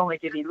 not only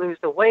did he lose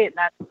the weight, and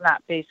that's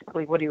not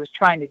basically what he was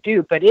trying to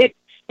do, but it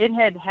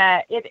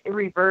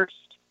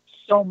reversed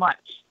so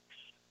much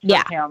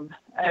for him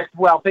as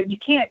well. But you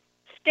can't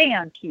stay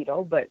on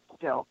keto, but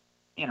still,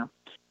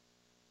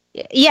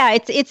 Yeah,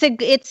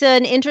 it's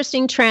an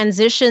interesting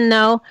transition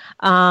though.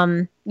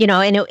 And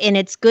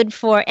it's good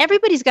for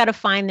everybody's got to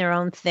find their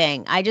own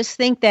thing. I just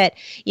think that,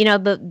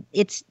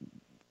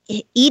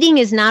 eating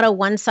is not a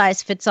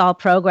one-size-fits-all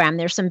program.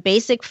 There's some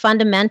basic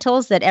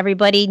fundamentals that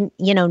everybody,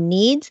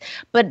 needs,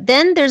 but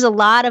then there's a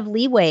lot of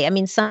leeway.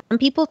 Some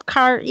people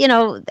are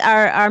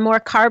more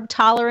carb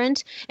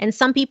tolerant, and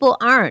some people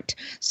aren't.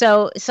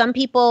 So some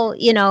people,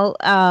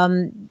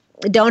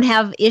 don't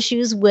have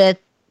issues with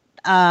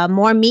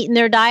more meat in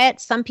their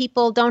diet. Some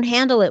people don't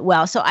handle it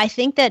well. So I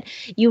think that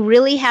you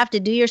really have to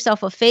do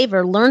yourself a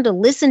favor, learn to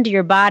listen to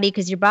your body,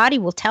 because your body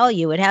will tell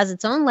you. It has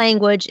its own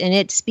language, and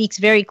it speaks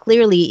very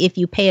clearly if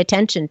you pay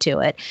attention to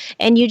it.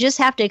 And you just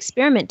have to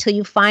experiment till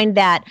you find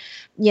that,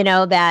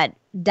 that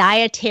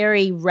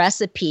dietary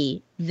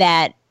recipe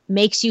that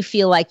makes you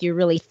feel like you're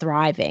really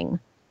thriving.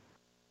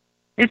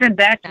 Isn't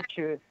that the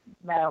truth?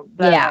 Now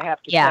that I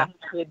have to check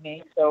with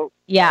me. So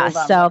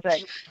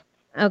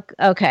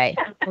okay,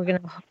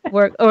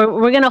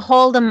 we're gonna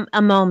hold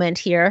a moment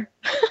here.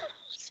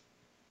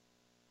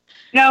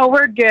 No,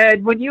 we're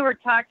good. When you were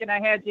talking,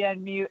 I had you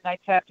on mute, and I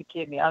tapped the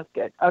kidney. I was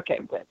good. Okay,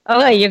 good.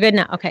 Oh, you're good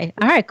now. Okay,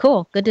 all right,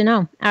 cool. Good to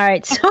know. All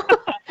right, so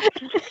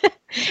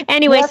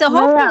anyway, so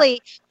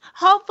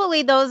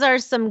hopefully those are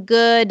some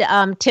good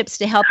tips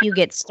to help you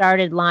get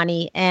started,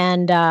 Lonnie.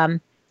 And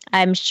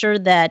I'm sure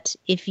that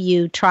if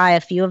you try a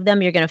few of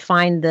them, you're going to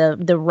find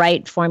the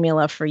right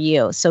formula for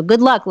you. So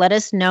good luck. Let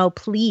us know,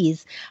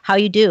 please, how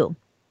you do.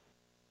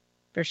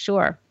 For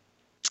sure.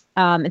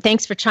 And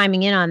thanks for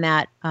chiming in on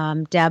that,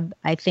 Deb.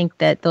 I think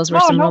that those were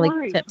some really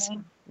good tips.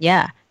 Man.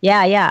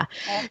 Yeah.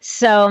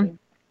 So,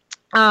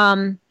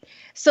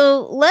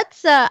 so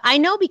let's, I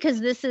know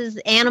because this is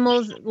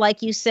animals,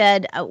 like you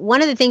said,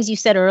 one of the things you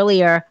said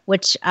earlier,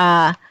 which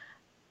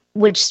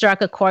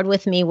struck a chord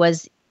with me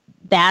was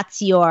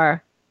that's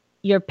your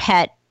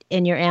pet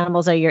and your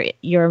animals are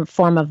your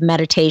form of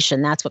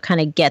meditation. That's what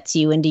kind of gets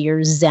you into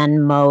your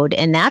Zen mode.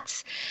 And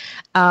that's,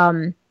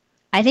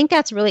 I think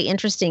that's really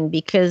interesting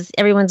because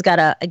everyone's got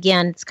to,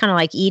 again, it's kind of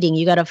like eating.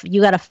 You got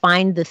to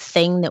find the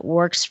thing that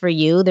works for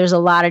you. There's a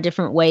lot of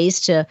different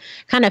ways to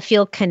kind of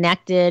feel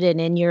connected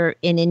and in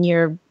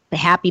your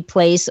happy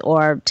place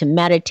or to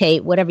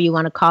meditate, whatever you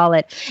want to call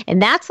it.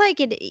 And that's like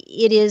it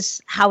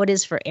is how it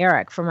is for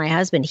Eric, for my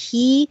husband.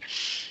 He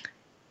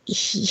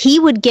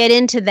would get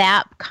into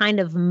that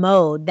kind of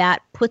mode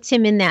that puts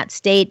him in that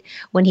state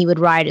when he would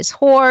ride his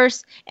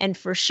horse, and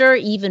for sure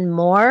even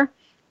more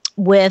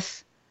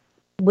with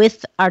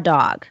our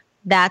dog.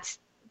 That's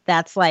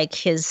like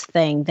his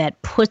thing that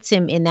puts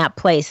him in that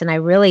place. And I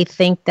really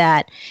think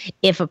that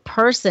if a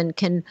person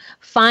can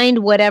find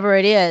whatever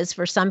it is,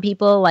 for some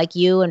people like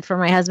you and for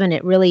my husband,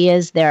 it really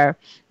is their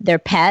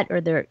pet or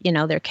their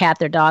cat,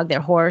 their dog, their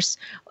horse,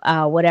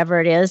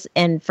 whatever it is.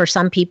 And for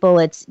some people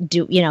it's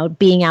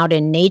being out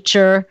in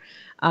nature.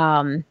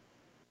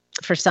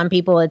 For some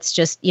people it's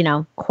just,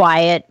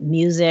 quiet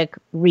music,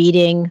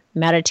 reading,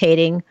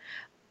 meditating.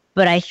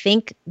 But I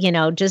think,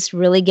 just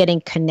really getting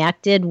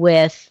connected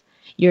with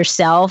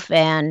yourself,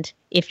 and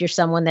if you're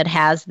someone that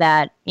has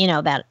that,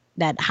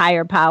 that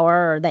higher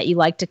power or that you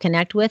like to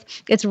connect with,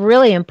 it's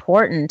really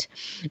important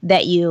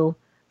that you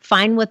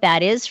find what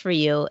that is for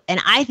you. And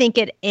I think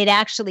it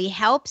actually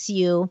helps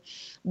you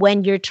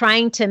when you're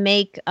trying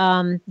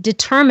to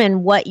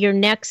determine what your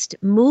next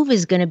move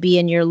is going to be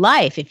in your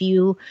life. If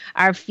you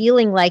are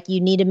feeling like you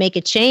need to make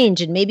a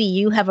change and maybe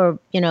you have a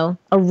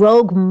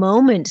rogue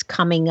moment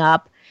coming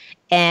up,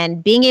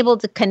 and being able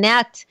to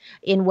connect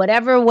in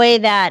whatever way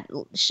that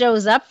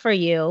shows up for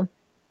you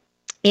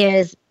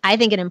is, I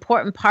think, an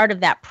important part of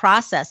that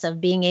process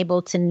of being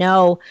able to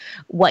know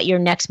what your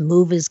next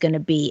move is going to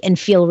be and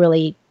feel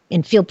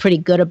pretty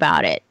good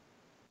about it.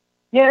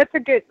 Yeah, that's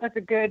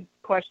a good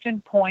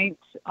question point.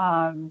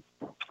 I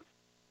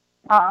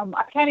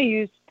kind of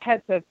use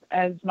pets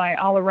as my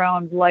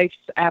all-around life's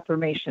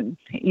affirmation.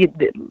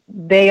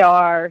 They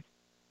are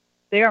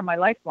my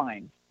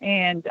lifeline,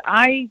 and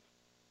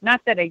not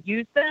that I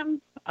use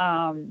them,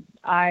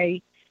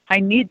 I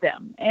need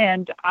them.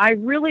 And I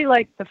really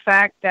like the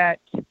fact that,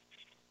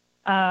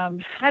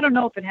 I don't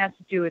know if it has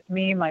to do with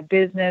me, my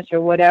business or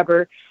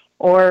whatever,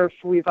 or if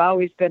we've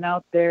always been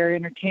out there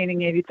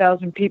entertaining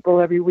 80,000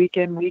 people every week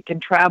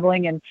and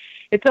traveling. And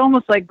it's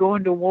almost like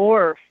going to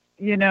war,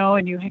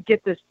 and you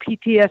get this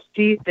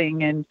PTSD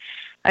thing. And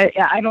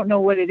I don't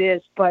know what it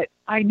is, but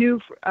I knew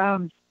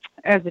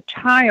as a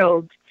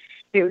child,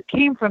 it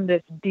came from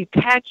this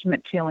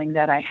detachment feeling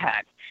that I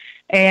had.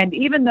 And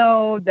even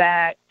though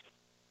that,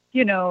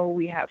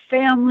 we have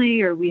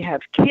family or we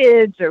have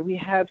kids or we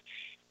have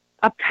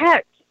a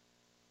pet,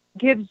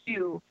 gives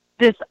you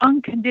this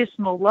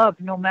unconditional love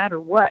no matter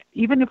what,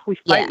 even if we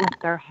fight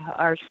with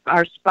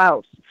our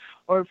spouse,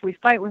 or if we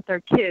fight with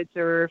our kids,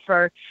 or if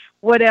our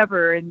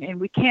whatever, and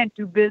we can't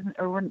do business,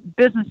 or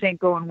business ain't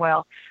going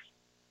well.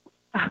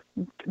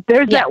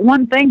 There's that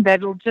one thing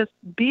that'll just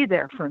be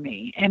there for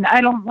me. And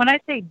when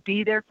I say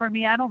be there for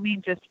me, I don't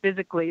mean just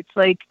physically. It's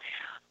like,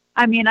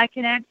 I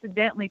can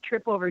accidentally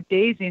trip over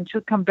Daisy and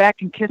she'll come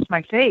back and kiss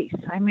my face.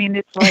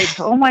 It's like,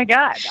 oh my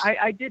God,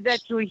 I did that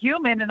to a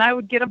human and I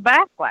would get a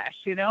backlash,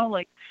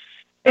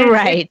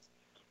 right.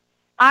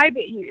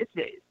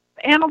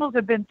 Animals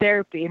have been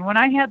therapy. And when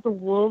I had the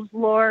wolves,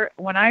 Laura,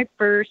 when I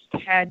first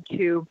had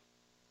to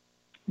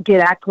get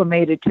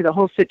acclimated to the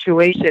whole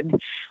situation,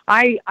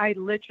 I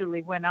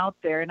literally went out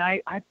there and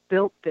I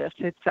built this.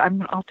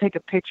 I'll take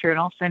a picture and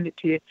I'll send it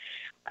to you.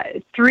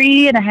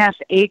 3.5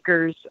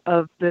 acres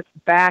of this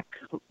back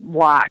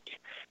lot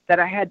that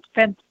I had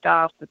fenced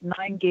off with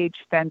 9-gauge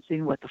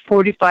fencing with a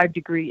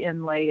 45-degree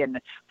inlay and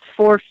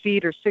 4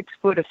 feet or 6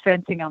 foot of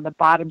fencing on the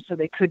bottom so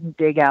they couldn't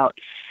dig out.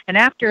 And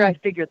after I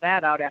figured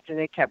that out, after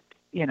they kept,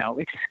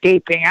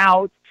 escaping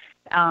out,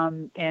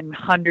 and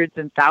hundreds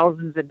and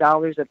thousands of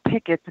dollars of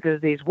tickets because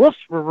these wolves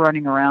were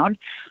running around,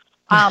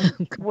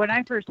 when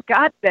I first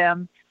got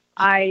them,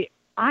 I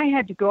I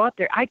had to go out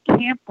there. I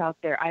camped out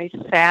there. I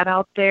sat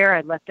out there.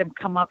 I let them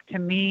come up to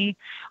me.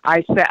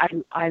 I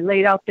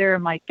laid out there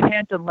in my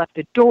tent and left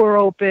the door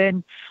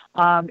open.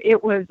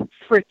 It was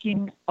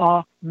freaking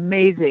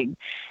amazing.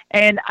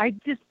 And I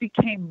just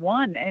became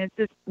one. And it's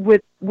just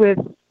with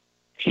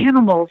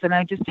animals. And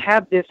I just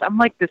have this, I'm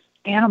like this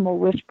animal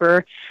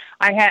whisperer.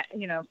 I've had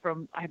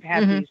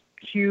these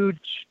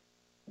huge,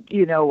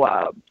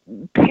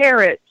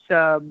 parrots,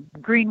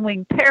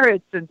 green-winged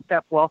parrots and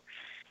stuff. Well,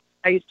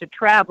 I used to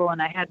travel, and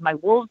I had my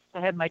wolves. I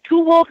had my 2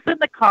 wolves in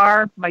the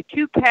car, my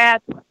 2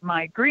 cats,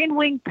 my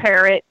green-winged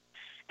parrot,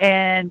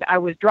 and I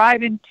was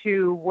driving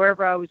to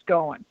wherever I was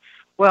going.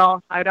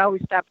 Well, I'd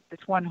always stop at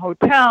this one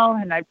hotel,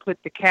 and I'd put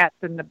the cats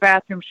in the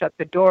bathroom, shut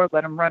the door,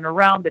 let them run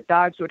around. The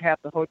dogs would have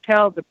the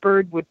hotel. The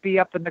bird would be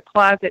up in the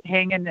closet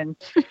hanging and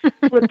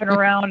flipping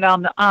around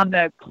on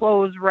the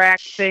clothes rack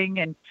thing.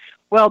 And,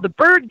 well, the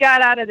bird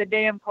got out of the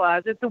damn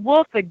closet. The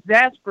wolf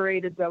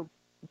exasperated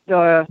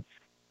the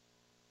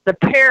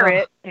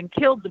parrot and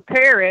killed the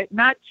parrot,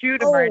 not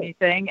shoot him or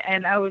anything.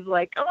 And I was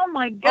like, oh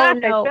my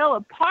God, I fell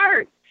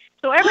apart.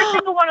 So every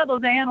single one of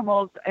those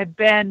animals have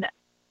been,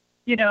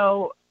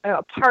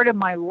 a part of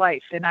my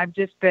life. And I've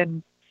just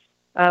been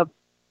attached.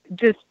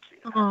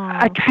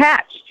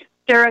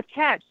 They're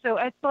attached. So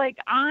it's like,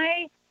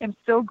 I am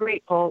so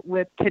grateful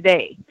with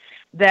today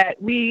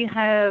that we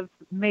have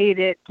made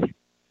it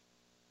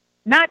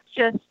not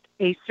just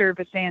a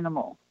service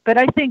animal, but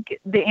I think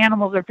the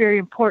animals are very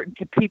important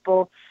to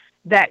people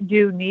that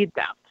do need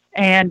them.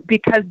 And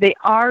because they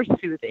are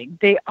soothing,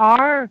 they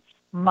are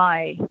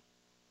my,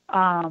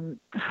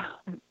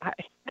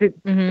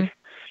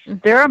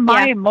 they're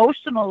my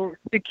emotional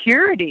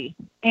security.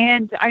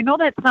 And I know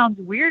that sounds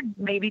weird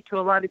maybe to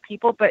a lot of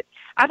people, but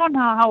I don't know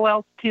how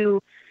else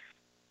to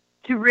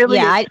really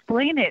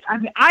explain it. I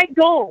mean, I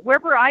go,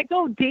 wherever I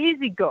go,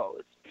 Daisy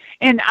goes.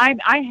 And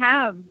I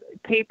have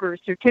paper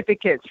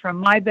certificates from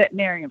my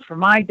veterinarian, from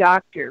my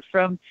doctor,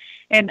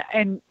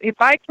 and if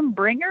I can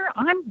bring her,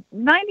 I'm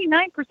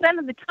 99%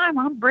 of the time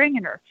I'm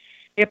bringing her.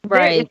 If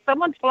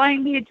someone's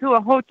flying me to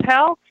a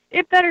hotel,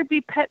 it better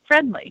be pet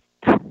friendly.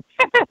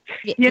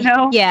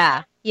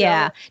 Yeah.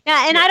 Yeah.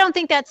 Now, and I don't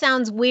think that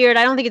sounds weird.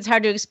 I don't think it's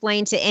hard to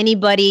explain to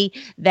anybody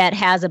that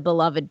has a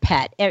beloved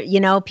pet.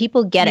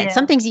 People get it.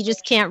 Some things you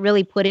just can't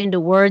really put into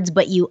words,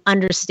 but you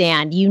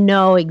understand. You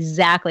know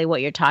exactly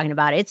what you're talking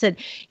about. It's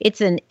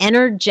an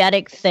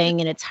energetic thing,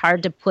 and it's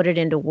hard to put it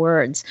into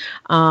words.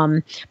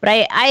 But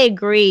I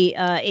agree.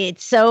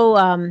 It's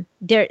so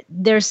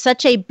there's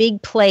such a big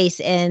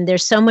place, and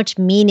there's so much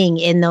meaning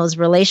in those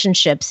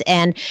relationships.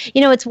 And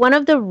it's one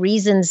of the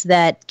reasons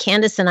that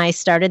Candace and I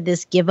started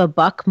this Give a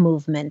Buck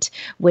movement,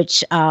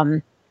 which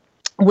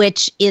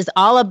is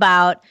all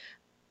about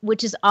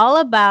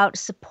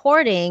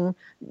supporting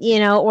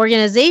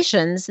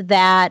organizations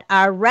that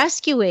are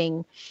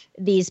rescuing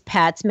these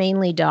pets,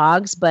 mainly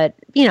dogs, but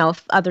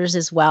others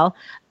as well,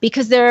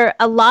 because there are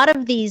a lot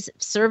of these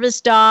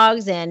service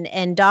dogs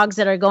and dogs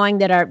that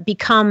are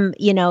become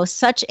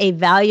such a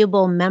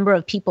valuable member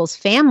of people's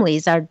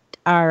families,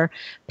 are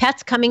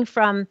pets coming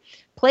from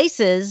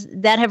places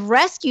that have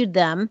rescued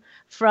them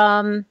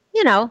from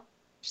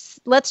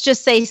let's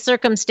just say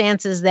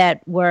circumstances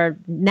that were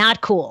not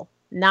cool.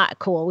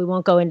 We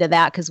won't go into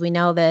that because we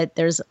know that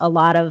there's a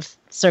lot of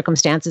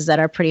circumstances that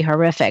are pretty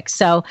horrific.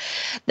 So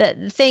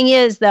the thing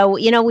is, though,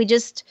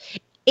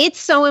 it's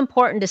so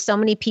important to so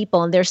many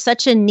people, and there's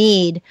such a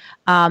need.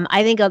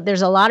 I think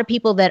there's a lot of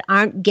people that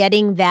aren't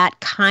getting that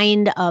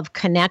kind of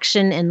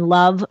connection and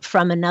love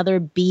from another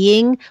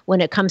being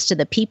when it comes to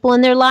the people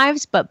in their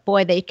lives. But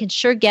boy, they can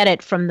sure get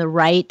it from the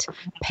right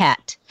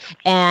pet.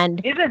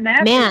 And isn't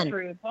that the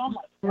truth? Oh my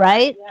God.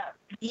 Right?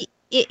 Yeah.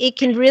 It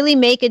can really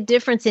make a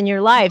difference in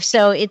your life.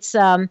 So it's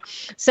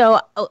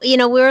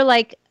we're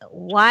like,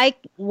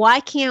 why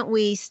can't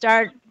we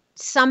start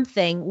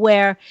something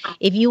where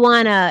if you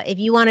want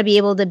to be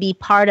able to be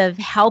part of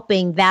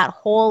helping that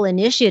whole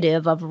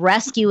initiative of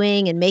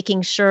rescuing and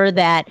making sure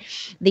that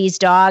these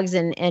dogs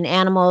and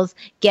animals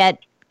get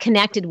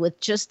connected with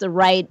just the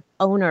right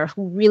owner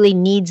who really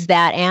needs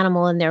that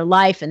animal in their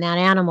life, and that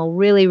animal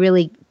really,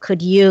 really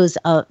could use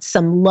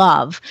some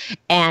love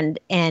and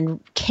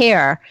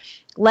care.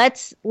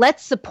 Let's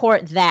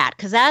support that,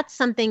 because that's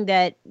something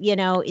that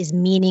is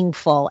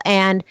meaningful.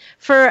 And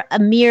for a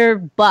mere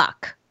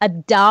buck,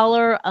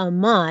 $1 a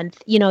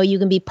month, you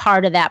can be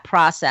part of that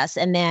process,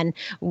 and then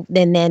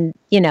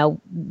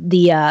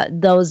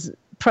those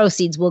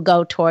proceeds will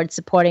go towards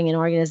supporting an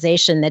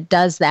organization that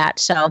does that.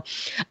 So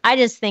I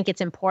just think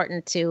it's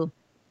important to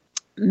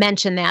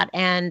mention that,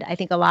 and I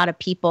think a lot of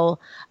people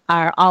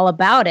are all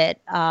about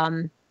it.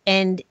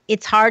 And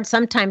it's hard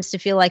sometimes to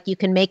feel like you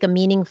can make a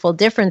meaningful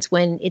difference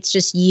when it's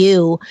just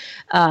you,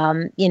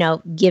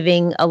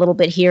 giving a little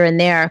bit here and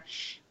there.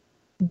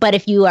 But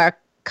if you are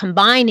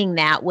combining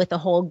that with a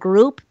whole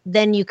group,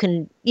 then you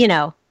can,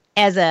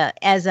 as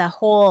a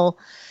whole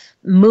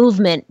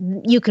movement,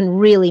 you can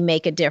really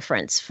make a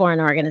difference for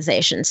an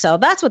organization. So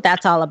that's what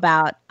that's all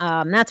about.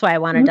 That's why I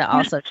wanted to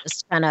also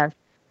just kind of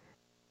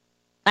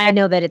I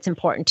know that it's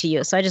important to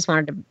you. So I just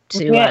wanted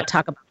to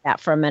talk about that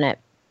for a minute.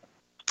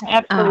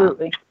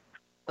 Absolutely.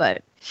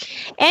 But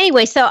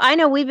anyway, so I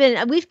know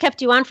we've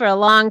kept you on for a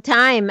long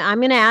time. I'm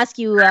going to ask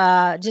you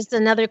just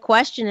another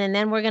question, and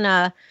then we're going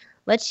to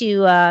let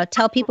you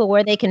tell people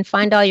where they can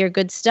find all your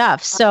good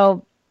stuff.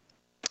 So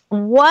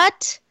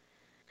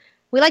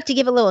we like to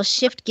give a little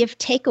shift gift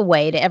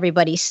takeaway to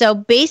everybody. So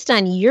based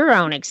on your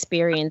own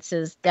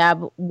experiences,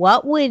 Deb,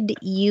 what would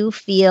you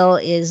feel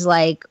is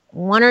like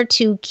one or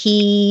two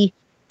key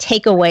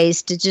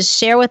takeaways to just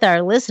share with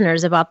our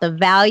listeners about the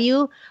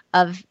value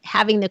of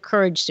having the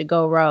courage to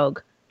go rogue?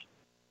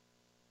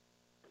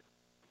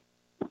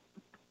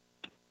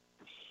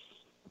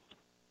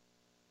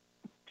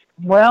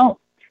 Well,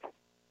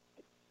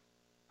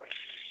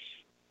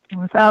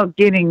 without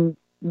getting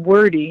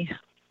wordy,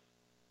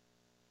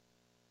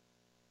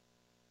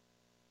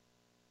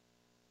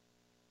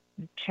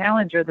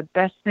 challenge or the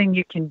best thing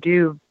you can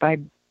do by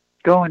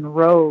going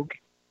rogue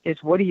is,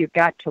 what do you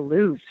got to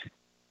lose?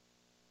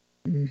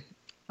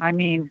 I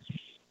mean,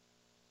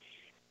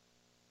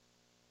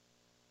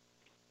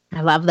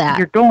 I love that.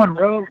 You're going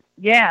rogue.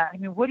 Yeah. I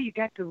mean, what do you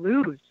got to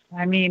lose?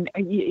 I mean,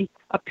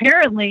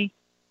 apparently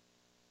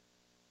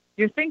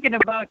you're thinking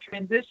about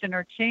transition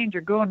or change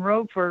or going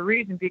rogue for a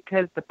reason,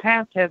 because the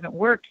past hasn't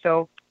worked.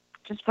 So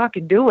just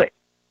fucking do it.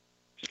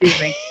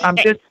 Excuse me.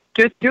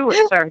 Just do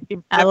it. Sorry.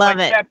 I love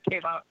it. That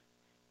came out.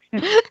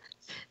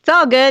 It's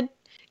all good.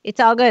 It's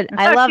all good.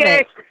 I love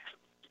it.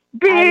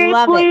 Beep, I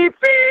love bleep, it.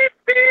 Beep,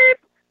 beep.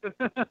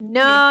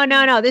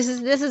 No. This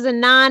is a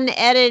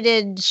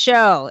non-edited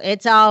show.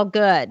 It's all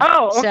good.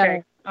 Oh,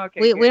 okay. So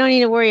we don't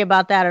need to worry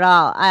about that at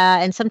all.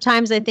 And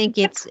sometimes I think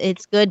it's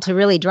good to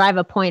really drive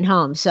a point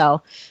home.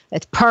 So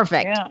it's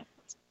perfect. Yeah.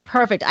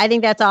 Perfect. I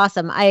think that's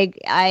awesome.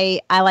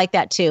 I like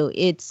that too.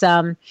 It's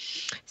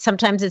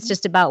sometimes it's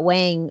just about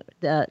weighing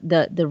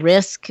the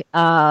risk.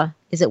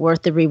 Is it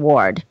worth the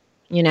reward?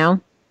 You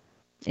know,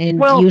 and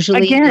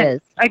usually it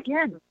is.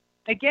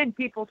 Again,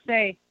 people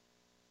say,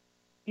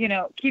 you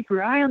know, keep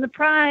your eye on the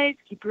prize.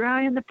 Keep your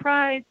eye on the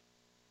prize.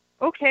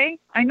 Okay,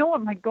 I know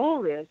what my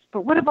goal is,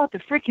 but what about the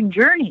freaking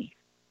journey?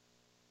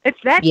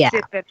 It's that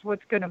shit that's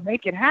what's going to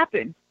make it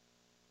happen.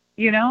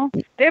 You know,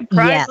 their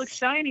prize looks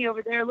shiny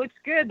over there. Looks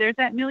good. There's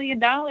that $1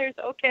 million.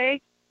 Okay,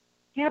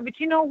 yeah, but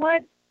you know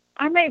what?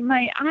 I may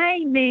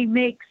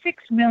make $6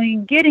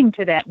 million getting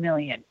to that $1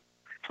 million.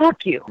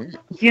 Fuck you.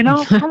 You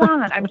know, come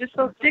on. I'm just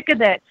so sick of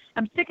that.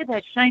 I'm sick of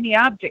that shiny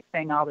object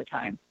thing all the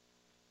time.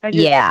 I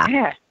don't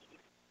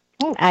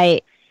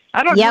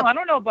know. I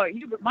don't know about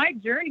you, but my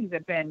journeys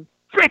have been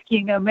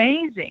freaking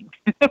amazing.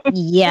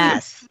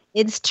 Yes,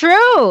 it's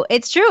true.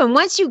 It's true. And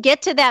once you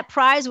get to that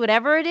prize,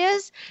 whatever it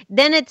is,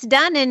 then it's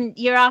done and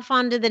you're off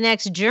onto the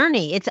next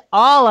journey. It's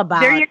all about.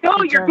 There you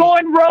go. You're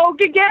going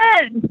rogue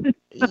again.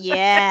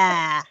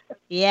 Yeah.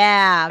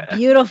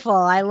 Beautiful.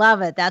 I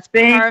love it. That's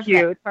perfect. Thank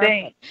you.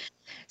 Thanks.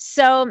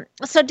 So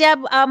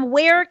Deb,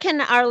 where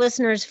can our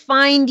listeners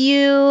find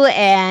you,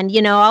 and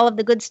you know, all of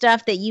the good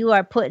stuff that you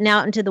are putting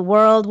out into the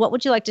world? What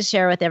would you like to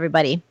share with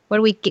everybody? Where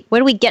do we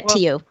get to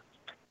you?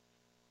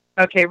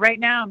 Okay, right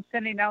now I'm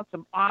sending out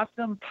some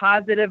awesome,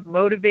 positive,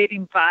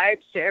 motivating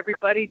vibes to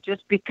everybody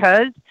just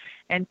because.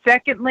 And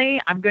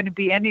secondly, I'm going to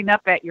be ending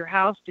up at your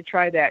house to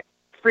try that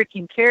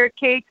freaking carrot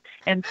cake.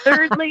 And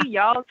thirdly,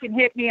 y'all can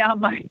hit me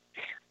on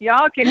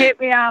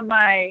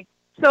my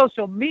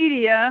social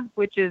media,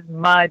 which is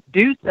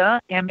Madusa,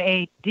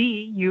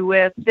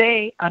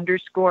 MADUSA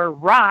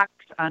 _rocks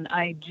on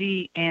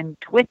IG and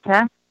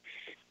Twitter.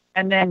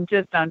 And then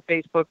just on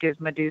Facebook is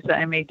Madusa,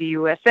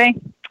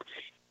 MADUSA.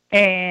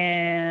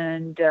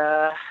 And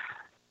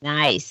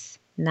nice.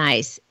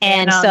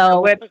 And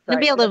so website, we'll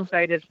be able to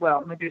website as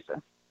well, Madusa.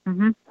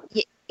 Mm-hmm.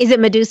 Is it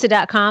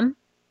Madusa.com?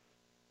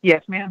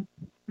 Yes, ma'am.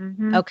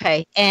 Mm-hmm.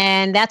 Okay,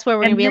 and that's where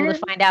we're going to be able to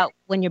find out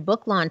when your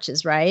book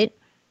launches, right?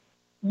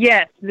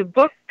 Yes, the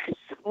book's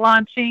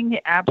launching,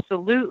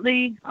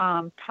 absolutely.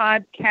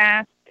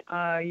 Podcast,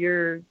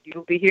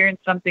 you'll be hearing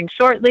something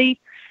shortly.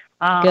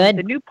 Good.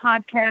 The new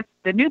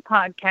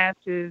podcast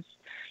is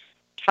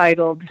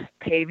titled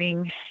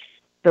Paving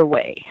the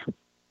Way.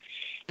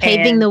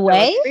 Paving the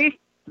Way?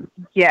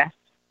 Yes.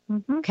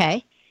 Mm-hmm.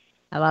 Okay.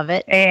 I love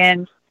it.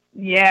 And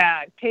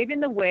yeah,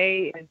 Paving the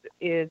Way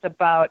is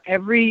about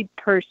every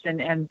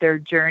person and their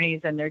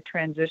journeys and their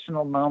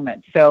transitional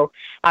moments. So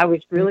I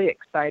was really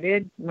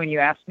excited when you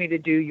asked me to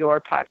do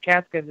your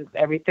podcast, because it's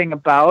everything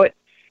about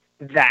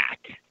that.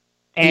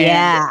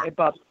 And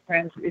about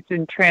it's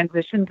in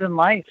transitions in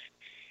life.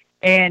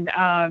 And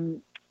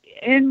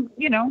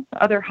you know,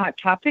 other hot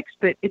topics,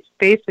 but it's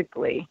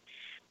basically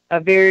a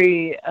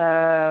very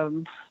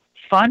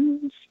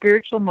fun,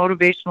 spiritual,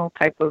 motivational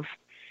type of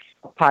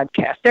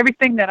podcast.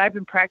 Everything that I've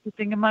been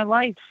practicing in my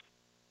life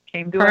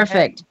came to a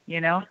head,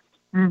 you know?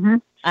 Mm-hmm.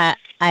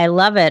 I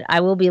love it. I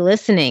will be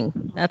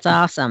listening. That's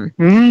awesome.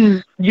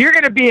 You're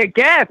going to be a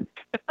guest.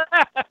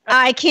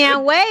 I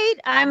can't wait.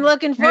 I'm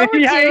looking forward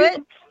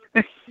to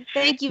it.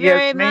 Thank you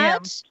very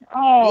much.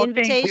 Oh, the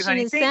invitation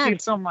is thank you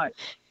so much.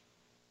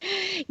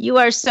 You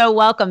are so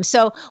welcome.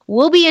 So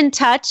we'll be in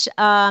touch.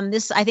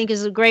 This, I think,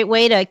 is a great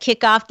way to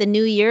kick off the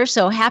new year.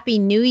 So happy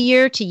New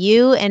Year to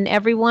you and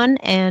everyone.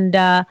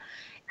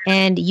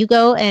 And you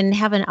go and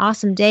have an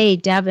awesome day,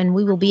 Deb, and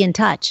we will be in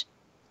touch.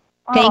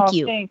 Thank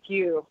you. Thank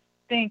you.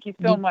 Thank you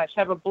so much.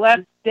 Have a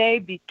blessed day.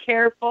 Be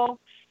careful.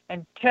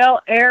 And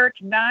tell Eric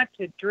not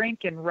to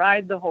drink and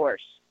ride the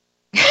horse.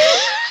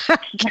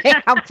 Okay,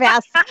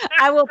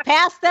 I will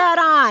pass that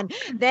on.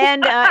 Then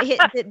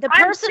the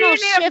personal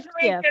shift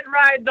gift. And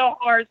ride the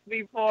horse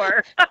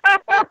before.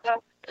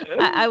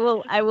 I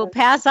will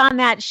pass on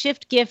that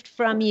shift gift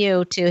from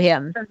you to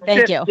him.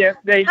 Thank you.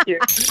 Thank you.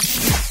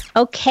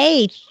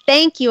 Okay,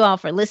 thank you all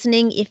for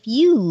listening. If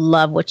you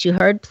love what you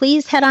heard,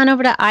 please head on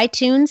over to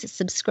iTunes,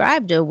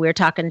 subscribe to We're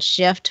Talking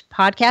Shift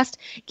podcast,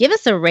 give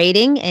us a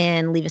rating,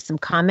 and leave us some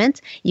comments.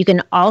 You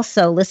can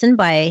also listen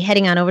by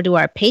heading on over to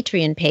our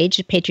Patreon page,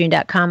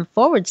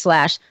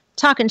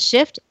 patreon.com/Talking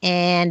Shift,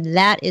 and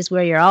that is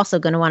where you're also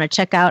going to want to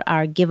check out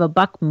our Give a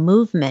Buck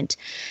movement.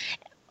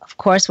 Of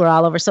course, we're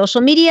all over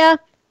social media.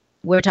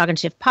 We're Talking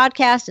Shift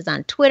podcast is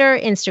on Twitter,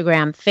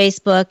 Instagram,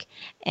 Facebook,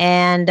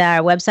 and our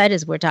website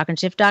is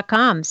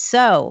we'retalkingshift.com.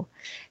 So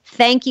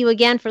thank you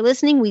again for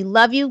listening. We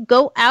love you.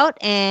 Go out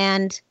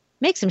and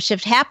make some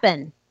shift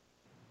happen.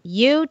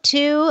 You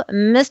too,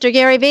 Mr.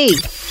 Gary V.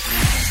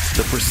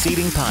 The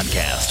preceding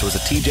podcast was a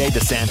TJ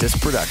DeSantis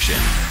production.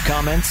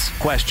 Comments,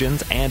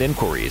 questions, and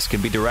inquiries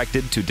can be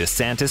directed to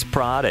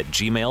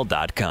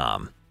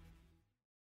DeSantisProd@gmail.com.